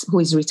Tanis, who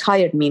is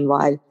retired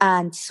meanwhile.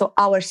 And so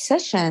our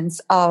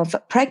sessions of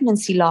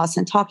pregnancy loss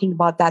and talking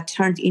about that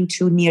turned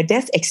into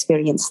near-death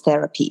experience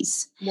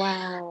therapies.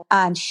 Wow.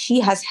 And she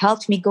has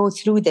helped me go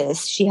through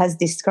this. She has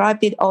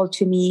described it all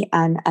to me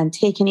and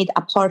taken it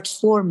apart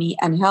for me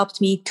and helped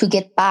me to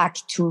get back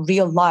to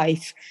real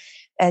life.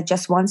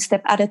 Just one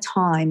step at a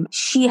time.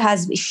 She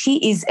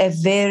is a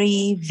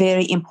very,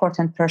 very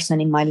important person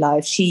in my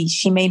life.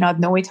 She may not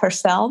know it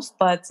herself,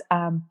 but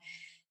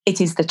it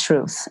is the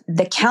truth.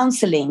 The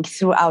counseling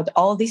throughout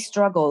all these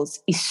struggles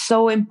is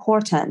so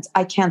important.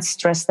 I can't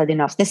stress that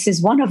enough. This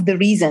is one of the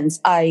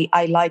reasons I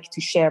like to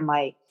share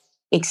my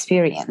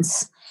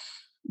experience,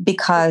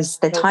 because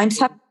the times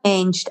have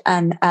changed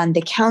and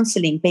the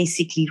counseling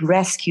basically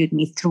rescued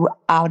me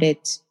throughout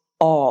it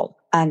all.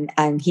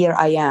 And here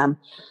I am.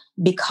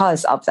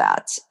 Because of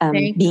that,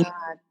 being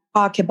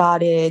talk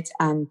about it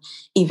and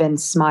even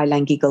smile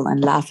and giggle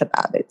and laugh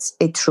about it.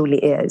 It truly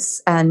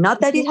is. And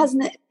not that it has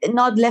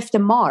not left a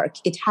mark,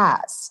 it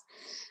has.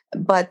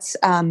 But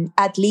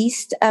at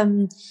least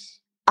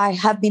I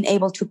have been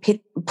able to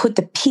put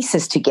the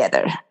pieces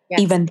together.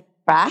 Yes. Even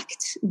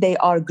cracked, they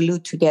are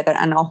glued together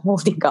and are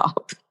holding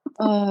up.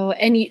 Oh,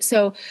 and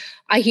so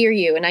I hear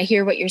you and I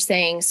hear what you're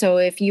saying. So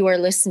if you are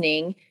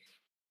listening,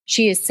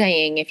 she is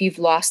saying, if you've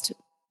lost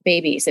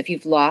babies, if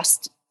you've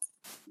lost,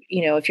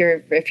 if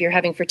you're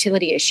having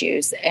fertility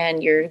issues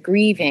and you're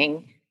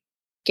grieving,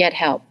 get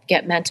help,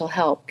 get mental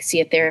help, see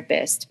a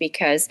therapist,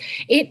 because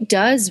it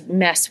does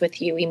mess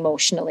with you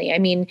emotionally. I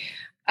mean,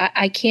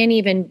 I can't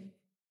even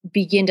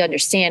begin to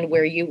understand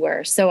where you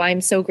were. So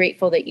I'm so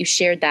grateful that you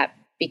shared that,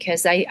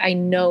 because I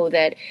know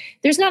that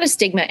there's not a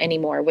stigma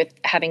anymore with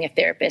having a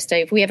therapist.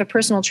 If we have a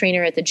personal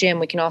trainer at the gym,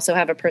 we can also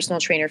have a personal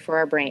trainer for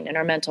our brain and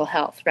our mental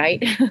health,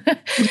 right?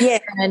 Yeah.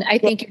 And I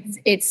think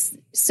it's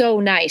so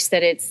nice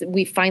that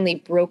we've finally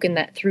broken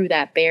through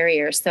that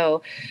barrier.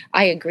 So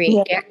I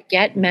agree. Yeah.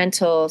 Get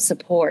mental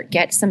support,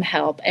 get some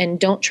help, and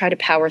don't try to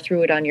power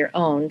through it on your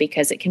own,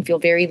 because it can feel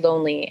very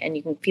lonely and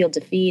you can feel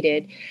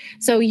defeated.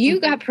 So you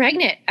got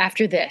pregnant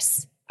after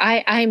this.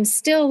 I'm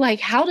still like,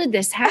 how did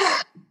this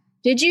happen?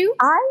 Did you?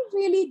 I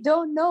really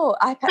don't know.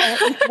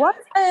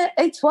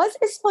 It was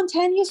a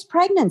spontaneous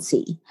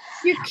pregnancy.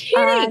 You're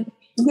kidding.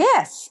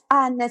 Yes.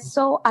 And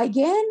so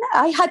again,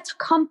 I had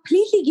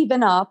completely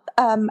given up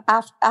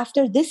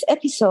after this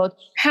episode.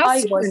 How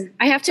soon?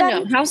 I have to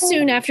know. How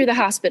soon after the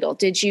hospital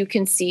did you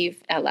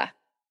conceive Ella?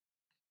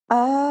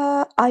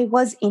 I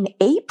was in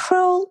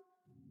April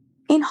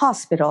in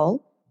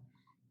hospital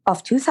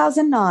of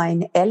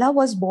 2009. Ella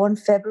was born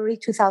February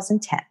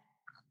 2010.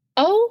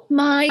 Oh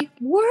my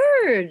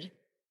word.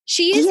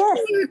 She is a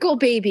miracle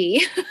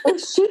baby.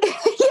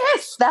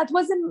 Yes, that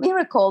was a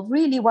miracle.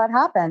 Really, what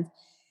happened?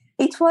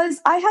 It was,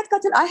 I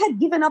had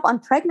given up on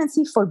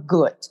pregnancy for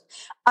good.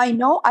 I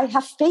know I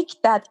have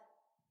faked that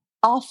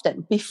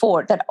often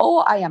before that,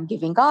 I am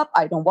giving up.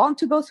 I don't want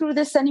to go through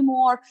this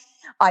anymore.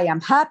 I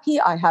am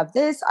happy. I have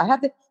this, I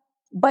have this.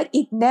 But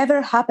it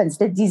never happens.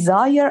 The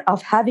desire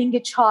of having a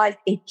child,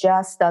 it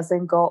just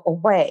doesn't go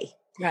away.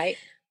 Right.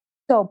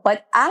 So,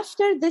 but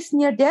after this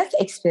near-death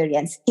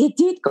experience, it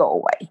did go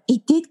away.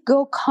 It did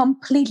go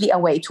completely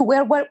away to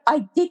where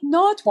I did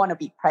not want to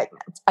be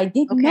pregnant. I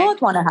did not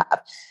want to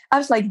have. I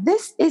was like,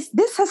 this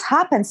has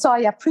happened. So I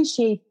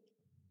appreciate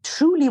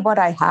truly what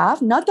I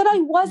have. Not that I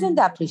wasn't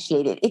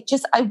appreciated. It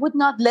just, I would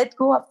not let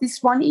go of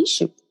this one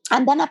issue.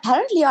 And then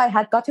apparently I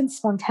had gotten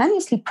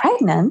spontaneously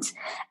pregnant.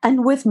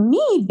 And with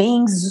me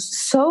being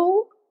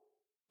so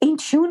in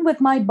tune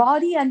with my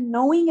body and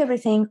knowing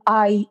everything,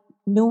 I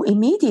knew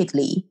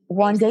immediately.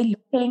 One day,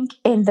 looking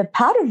in the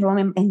powder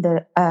room in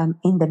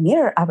the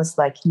mirror, I was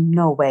like,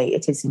 "No way!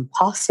 It is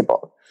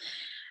impossible."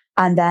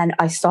 And then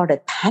I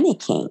started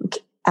panicking,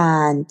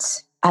 and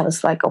I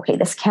was like, "Okay,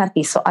 this can't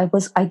be." So I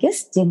was, I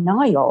guess,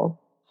 denial.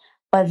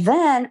 But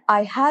then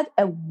I had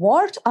a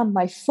wart on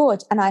my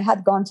foot, and I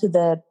had gone to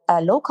the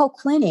local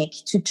clinic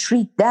to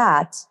treat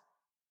that.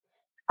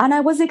 And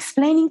I was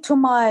explaining to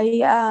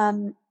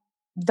my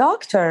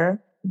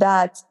doctor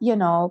that,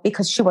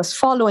 because she was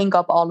following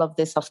up all of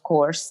this, of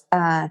course,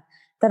 that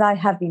I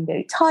have been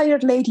very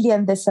tired lately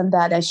and this and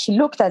that. And she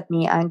looked at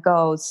me and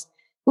goes,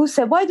 "Who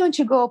said, why don't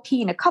you go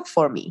pee in a cup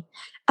for me?"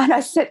 And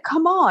I said,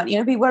 "Come on,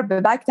 we were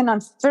back then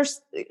on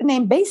first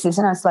name basis."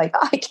 And I was like,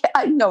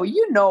 I know,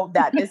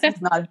 that this is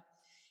not.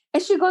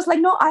 And she goes like,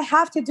 "No, I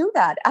have to do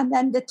that." And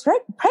then the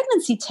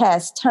pregnancy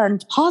test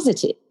turned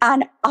positive.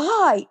 And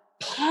I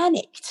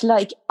panicked.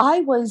 Like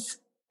I was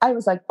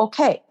like,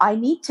 okay, I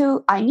need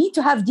to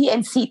have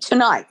DNC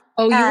tonight.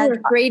 Oh, you were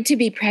afraid to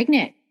be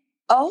pregnant.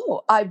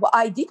 Oh,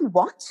 I didn't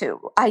want to.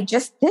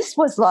 This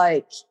was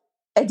like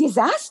a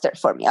disaster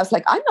for me. I was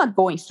like, I'm not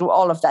going through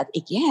all of that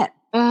again.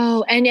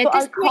 Oh, and at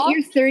this point,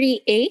 you're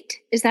 38.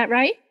 Is that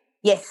right?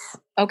 Yes.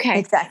 Okay.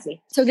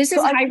 Exactly. So this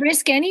is high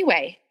risk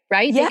anyway,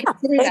 right? Yeah,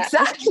 exactly.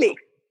 Exactly.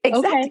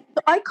 Okay.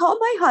 So I called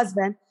my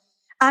husband.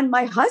 And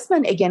my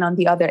husband, again, on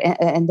the other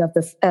end of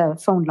the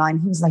phone line,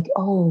 he was like,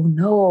 "Oh,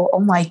 no. Oh,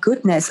 my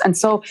goodness." And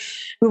so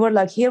we were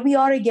like, here we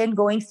are again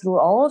going through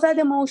all that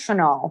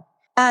emotional.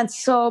 And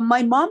so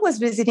my mom was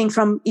visiting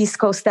from East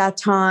Coast that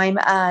time.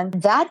 And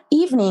that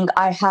evening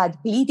I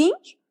had bleeding.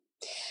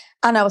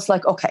 And I was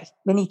like, okay,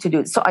 we need to do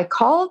it. So I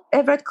called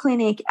Everett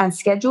Clinic and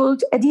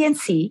scheduled a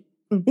DNC.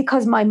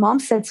 Because my mom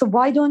said, "So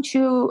why don't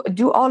you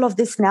do all of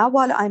this now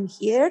while I'm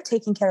here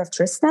taking care of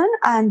Tristan,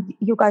 and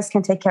you guys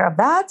can take care of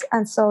that.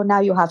 And so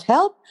now you have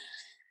help."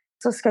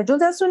 So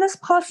scheduled as soon as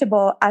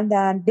possible. And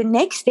then the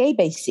next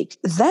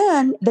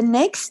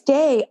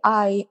day,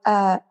 I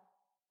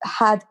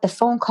had a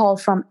phone call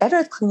from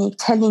Everett Clinic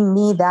telling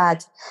me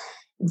that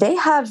they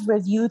have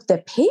reviewed the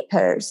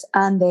papers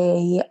and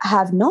they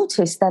have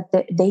noticed that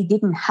they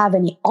didn't have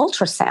any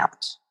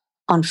ultrasound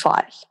on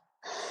file.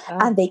 Oh.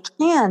 And they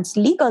can't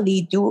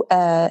legally do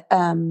a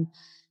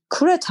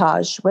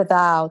curettage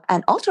without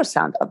an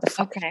ultrasound of the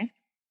file. Okay.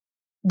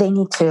 They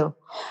need to.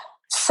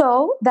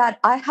 So that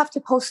I have to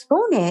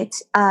postpone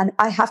it and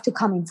I have to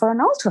come in for an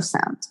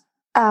ultrasound.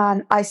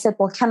 And I said,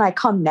 "Well, can I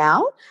come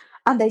now?"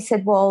 And they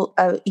said, "Well,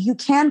 you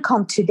can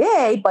come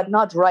today, but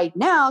not right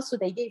now." So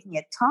they gave me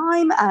a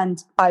time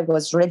and I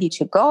was ready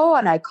to go.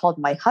 And I called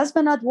my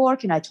husband at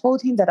work and I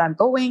told him that I'm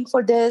going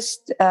for this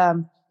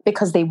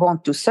because they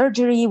won't do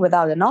surgery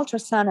without an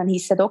ultrasound. And he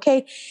said,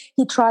 okay.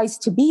 He tries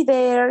to be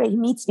there. He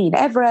meets me in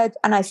Everett.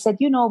 And I said,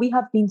 we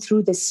have been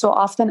through this so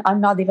often.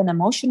 I'm not even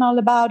emotional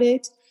about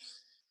it.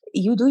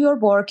 You do your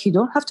work. You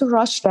don't have to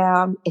rush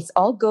down. It's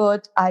all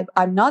good.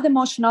 I'm not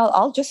emotional.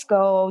 I'll just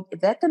go.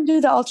 Let them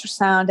do the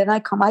ultrasound. And I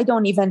come. I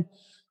don't even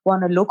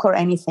want to look or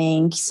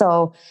anything.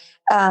 So,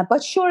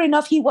 but sure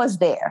enough, he was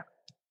there.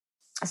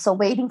 So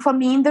waiting for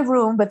me in the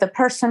room with the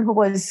person who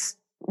was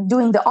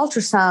doing the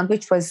ultrasound,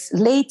 which was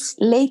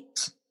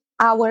late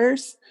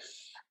hours.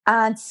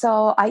 And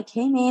so I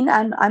came in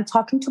and I'm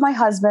talking to my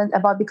husband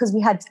about, because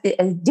we had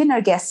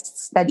dinner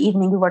guests that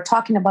evening. We were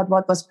talking about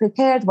what was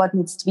prepared, what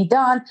needs to be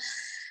done.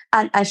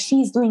 And as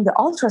she's doing the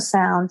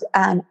ultrasound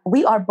and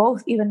we are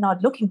both even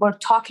not looking, we're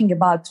talking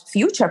about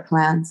future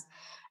plans.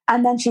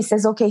 And then she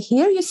says, okay,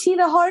 here you see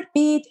the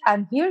heartbeat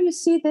and here you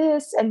see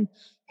this and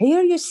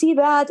here you see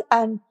that.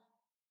 And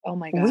oh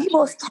my gosh. we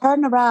both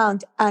turn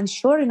around and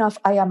sure enough,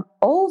 I am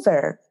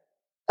over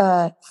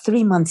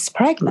 3 months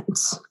pregnant.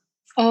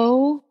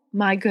 Oh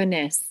my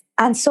goodness.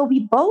 And so we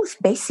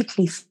both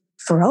basically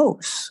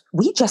froze.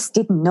 We just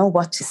didn't know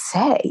what to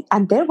say.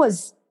 And there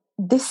was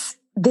this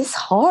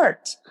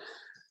heart,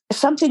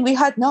 something we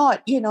had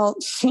not,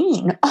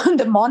 seen on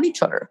the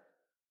monitor.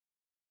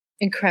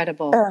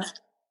 Incredible.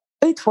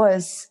 It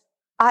was,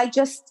 I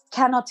just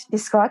cannot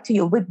describe to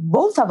you. With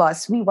both of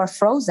us, we were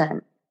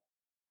frozen.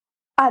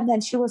 And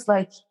then she was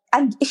like,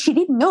 and she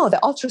didn't know, the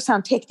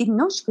ultrasound tech didn't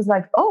know. She was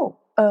like, oh,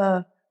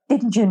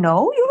 didn't you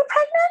know you were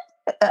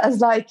pregnant? I was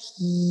like,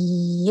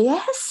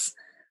 yes,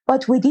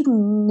 but we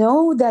didn't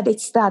know that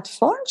it's that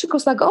far. And she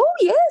was like, oh,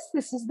 yes,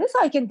 this is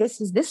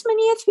this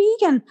many a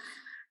week and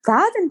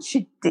that. And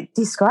she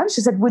described,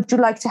 she said, would you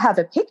like to have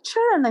a picture?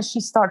 And then she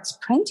starts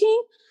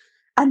printing.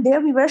 And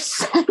there we were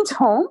sent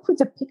home with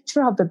a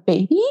picture of the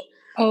baby.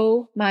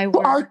 Oh, my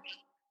word. Our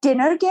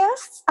dinner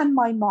guests and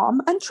my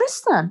mom and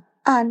Tristan.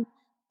 And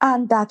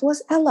that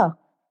was Ella.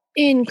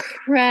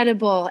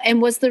 Incredible.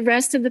 And was the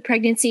rest of the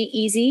pregnancy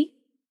easy?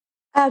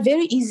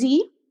 Very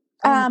easy,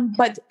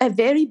 but a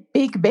very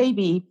big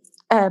baby.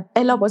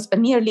 Ella was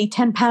nearly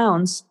 10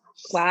 pounds.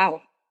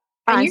 Wow.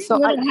 And you're a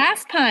little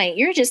half pint.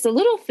 You're just a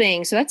little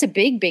thing. So that's a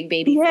big, big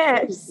baby.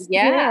 Yes.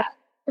 Yeah.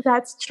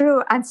 That's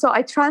true. And so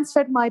I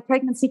transferred my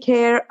pregnancy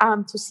care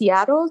to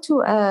Seattle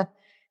to a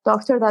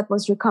doctor that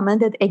was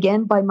recommended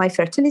again by my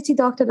fertility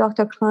doctor,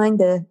 Dr. Klein,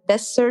 the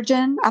best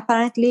surgeon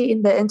apparently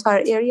in the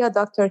entire area,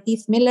 Dr.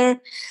 Heath Miller.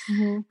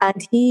 Mm-hmm.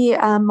 And he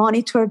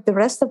monitored the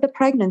rest of the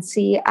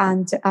pregnancy.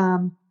 And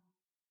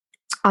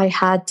I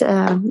had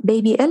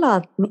baby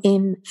Ella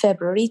in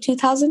February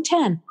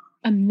 2010.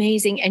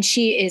 Amazing. And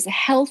she is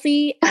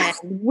healthy and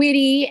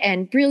witty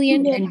and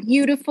brilliant and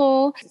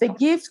beautiful. The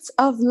gifts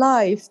of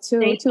life.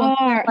 They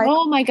are.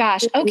 Oh my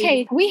gosh.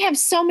 Okay. We have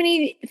so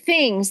many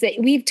things that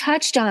we've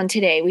touched on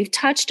today. We've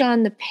touched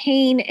on the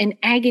pain and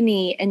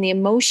agony and the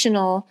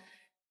emotional,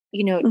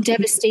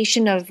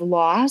 devastation of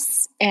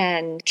loss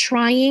and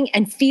trying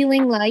and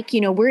feeling like,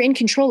 we're in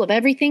control of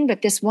everything,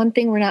 but this one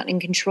thing we're not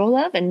in control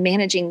of, and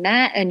managing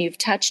that. And you've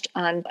touched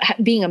on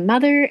being a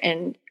mother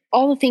and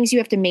all the things you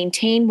have to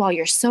maintain while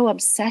you're so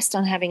obsessed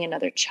on having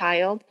another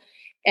child.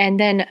 And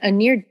then a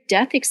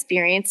near-death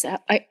experience.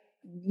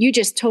 You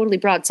just totally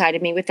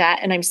broadsided me with that.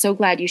 And I'm so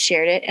glad you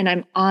shared it. And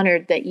I'm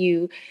honored that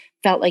you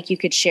felt like you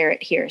could share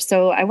it here.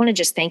 So I want to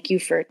just thank you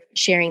for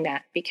sharing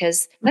that,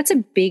 because that's a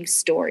big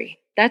story.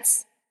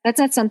 That's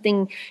not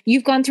something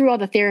you've gone through all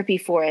the therapy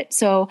for it.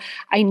 So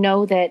I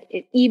know that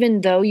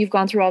even though you've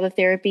gone through all the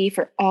therapy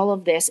for all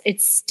of this,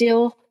 it's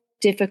still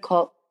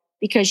difficult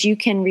because you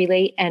can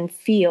relate and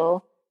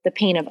feel the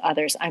pain of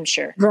others, I'm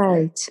sure.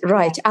 Right.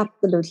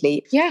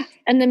 Absolutely. Yeah.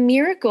 And the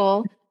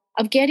miracle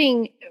of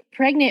getting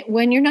pregnant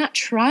when you're not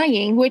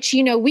trying, which,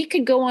 we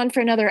could go on for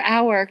another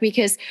hour,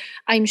 because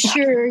I'm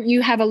sure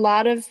you have a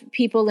lot of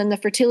people in the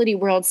fertility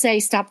world say,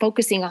 stop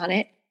focusing on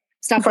it.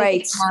 Stop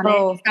focusing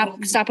on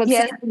it. Stop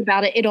obsessing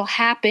about it. It'll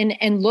happen.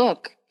 And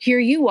look, here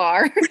you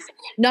are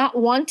not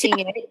wanting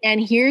it.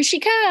 And here she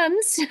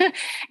comes.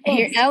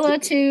 Here, Ella,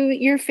 to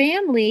your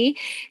family.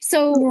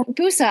 So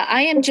Busa,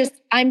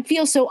 I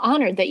feel so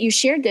honored that you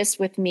shared this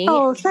with me.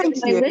 Oh, thank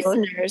you.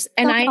 Listeners.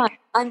 And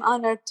I'm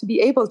honored to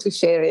be able to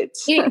share it.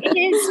 It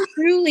is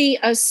truly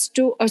a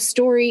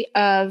story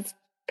of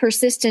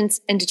persistence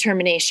and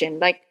determination.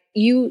 Like,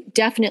 you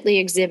definitely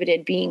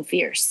exhibited being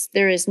fierce.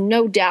 There is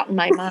no doubt in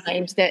my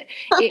mind that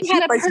it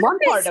had a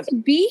purpose to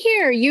be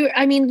here.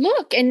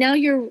 Look, and now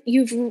you're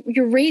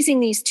raising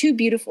these two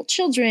beautiful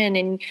children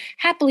and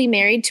happily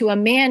married to a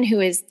man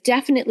who is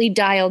definitely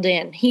dialed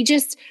in. He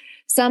just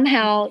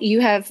somehow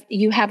you have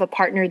a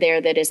partner there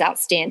that is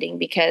outstanding,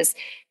 because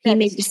he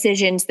made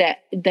decisions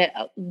that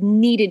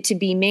needed to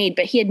be made,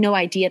 but he had no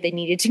idea they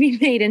needed to be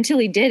made until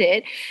he did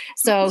it.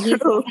 So he's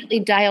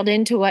definitely dialed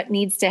into what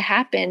needs to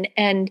happen.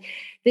 And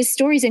this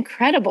story is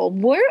incredible.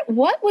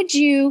 What would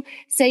you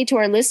say to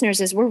our listeners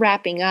as we're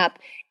wrapping up,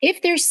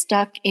 if they're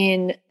stuck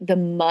in the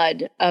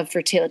mud of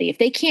fertility, if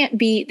they can't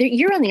be,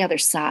 you're on the other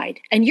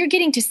side and you're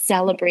getting to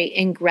celebrate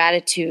in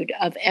gratitude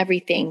of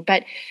everything,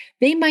 but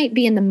they might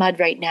be in the mud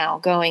right now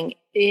going,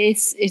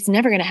 it's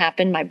never going to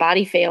happen. My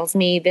body fails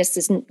me. This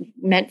isn't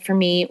meant for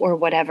me, or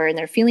whatever. And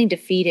they're feeling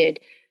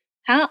defeated.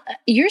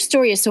 Your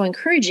story is so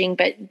encouraging,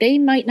 but they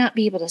might not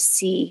be able to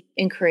see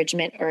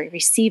encouragement or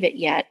receive it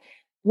yet.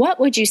 What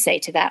would you say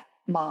to that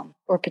mom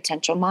or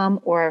potential mom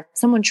or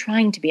someone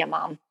trying to be a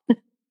mom?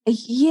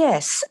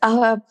 Yes.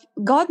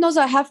 God knows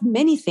I have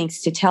many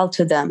things to tell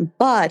to them,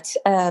 but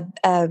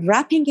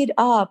wrapping it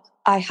up,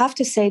 I have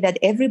to say that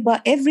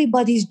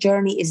everybody's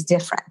journey is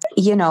different.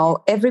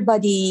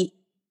 Everybody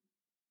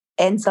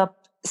ends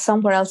up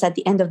somewhere else at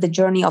the end of the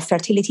journey of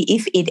fertility,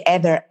 if it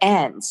ever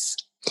ends.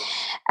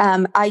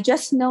 I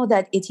just know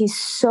that it is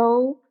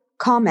so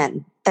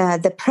common.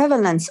 The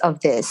prevalence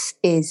of this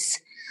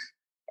is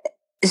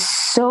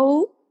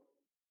so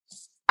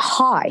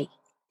high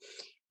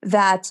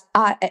that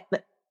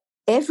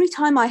every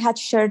time I had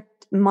shared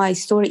my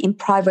story in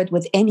private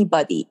with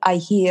anybody,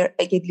 I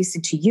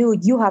listen to you,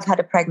 you have had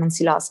a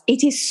pregnancy loss.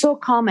 It is so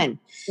common.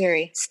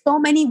 Very. So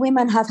many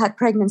women have had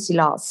pregnancy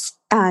loss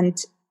and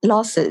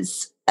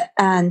losses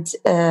and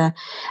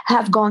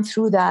have gone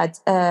through that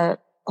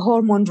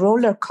hormone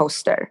roller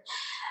coaster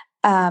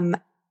and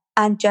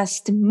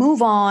just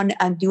move on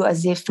and do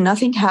as if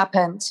nothing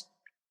happened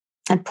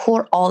and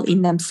pour all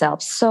in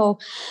themselves. So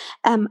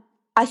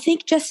I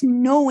think just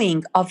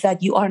knowing of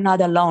that you are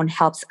not alone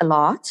helps a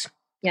lot.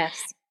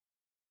 Yes.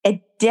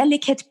 A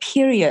delicate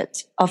period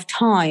of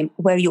time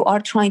where you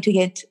are trying to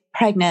get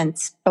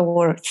pregnant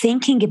or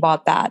thinking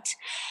about that,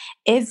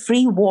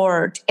 every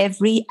word,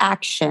 every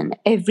action,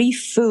 every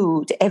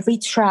food, every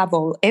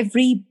travel,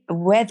 every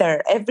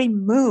weather, every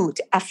mood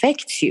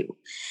affects you.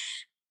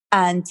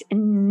 And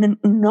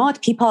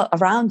not people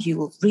around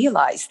you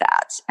realize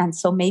that. And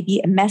so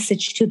maybe a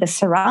message to the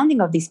surrounding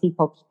of these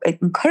people,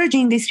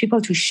 encouraging these people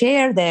to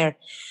share their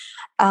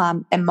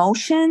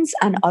emotions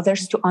and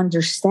others to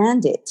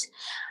understand it.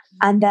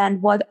 And then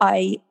what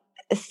I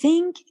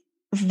think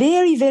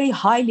very, very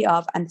highly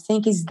of and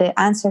think is the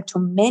answer to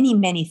many,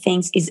 many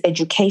things is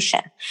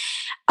education.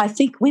 I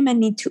think women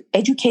need to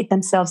educate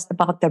themselves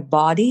about their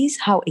bodies,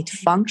 how it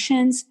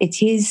functions.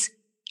 It is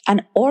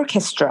an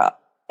orchestra,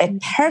 a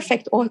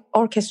perfect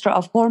orchestra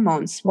of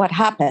hormones, what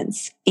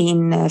happens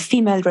in the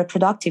female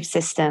reproductive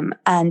system.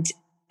 And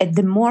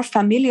the more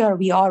familiar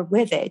we are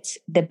with it,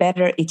 the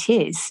better it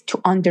is to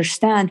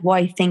understand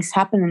why things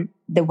happen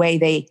the way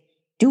they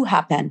do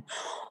happen.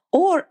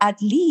 Or at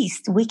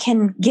least we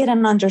can get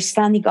an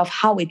understanding of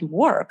how it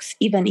works,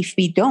 even if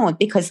we don't,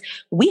 because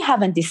we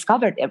haven't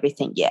discovered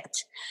everything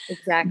yet.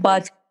 Exactly.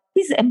 But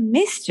it is a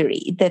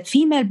mystery. The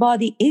female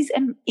body is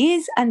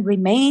and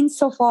remains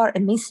so far a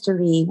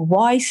mystery,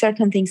 why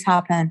certain things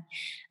happen.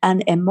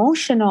 And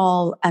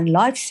emotional and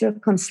life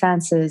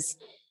circumstances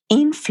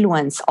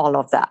influence all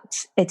of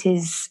that. It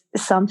is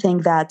something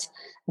that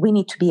we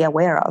need to be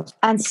aware of.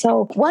 And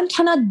so one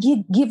cannot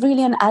give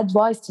really an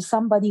advice to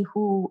somebody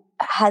who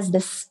has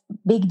this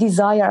big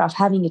desire of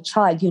having a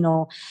child,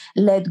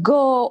 let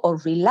go or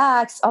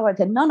relax.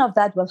 None of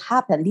that will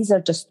happen. These are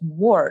just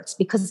words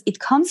because it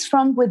comes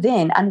from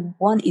within and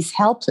one is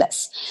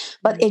helpless.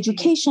 But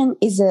education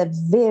is a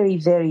very,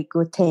 very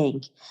good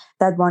thing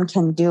that one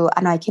can do.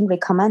 And I can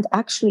recommend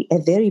actually a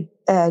very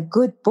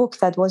good book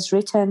that was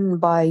written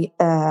by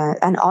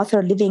an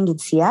author living in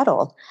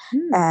Seattle,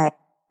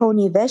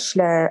 Tony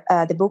Veschler.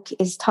 The book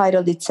is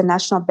titled, it's a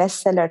national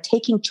bestseller,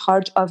 Taking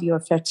Charge of Your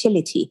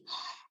Fertility.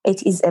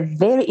 It is a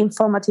very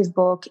informative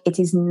book. It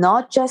is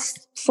not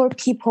just for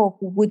people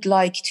who would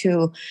like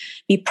to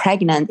be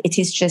pregnant. It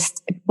is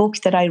just a book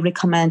that I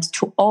recommend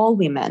to all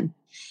women,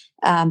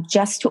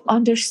 just to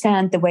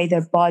understand the way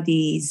their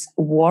bodies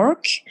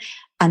work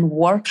and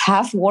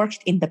have worked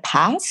in the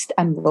past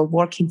and will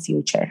work in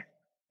future.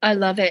 I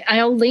love it.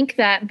 I'll link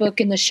that book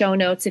in the show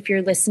notes if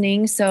you're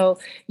listening, so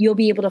you'll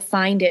be able to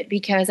find it,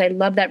 because I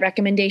love that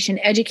recommendation.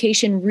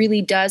 Education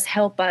really does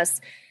help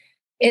us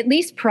at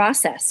least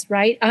process,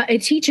 right?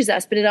 It teaches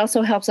us, but it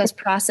also helps us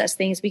process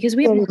things because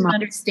we have an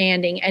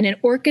understanding. And an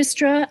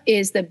orchestra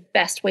is the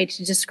best way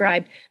to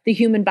describe the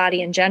human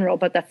body in general,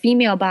 but the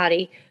female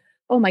body,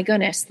 oh my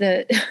goodness,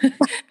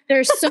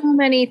 there's so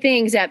many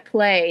things at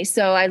play.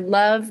 So I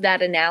love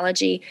that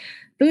analogy.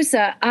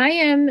 Busa, I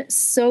am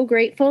so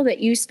grateful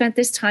that you spent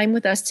this time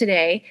with us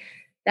today.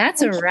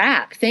 That's a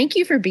wrap. Thank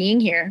you for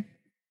being here.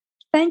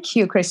 Thank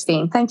you,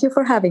 Christine. Thank you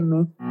for having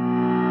me.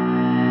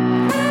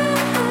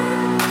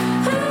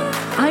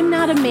 I'm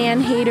not a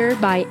man hater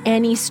by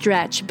any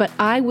stretch, but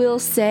I will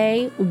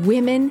say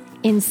women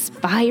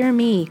inspire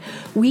me.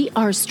 We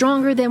are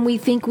stronger than we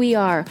think we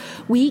are.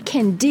 We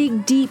can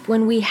dig deep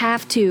when we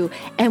have to,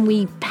 and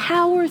we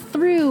power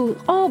through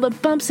all the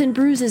bumps and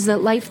bruises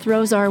that life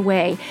throws our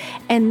way.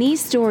 And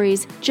these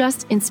stories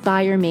just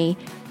inspire me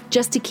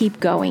just to keep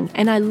going.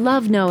 And I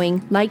love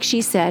knowing, like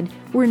she said,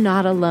 we're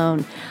not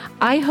alone.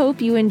 I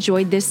hope you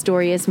enjoyed this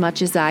story as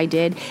much as I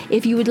did.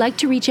 If you would like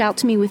to reach out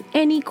to me with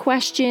any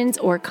questions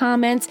or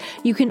comments,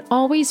 you can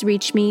always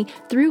reach me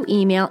through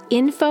email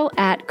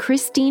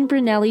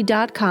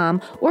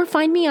info@christinebrunelli.com or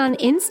find me on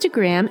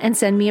Instagram and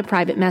send me a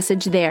private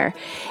message there.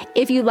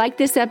 If you like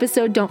this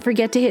episode, don't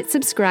forget to hit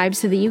subscribe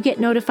so that you get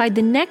notified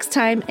the next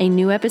time a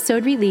new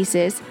episode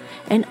releases.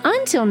 And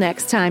until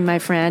next time, my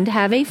friend,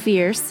 have a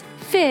fierce,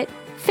 fit,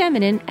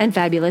 feminine, and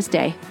fabulous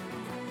day.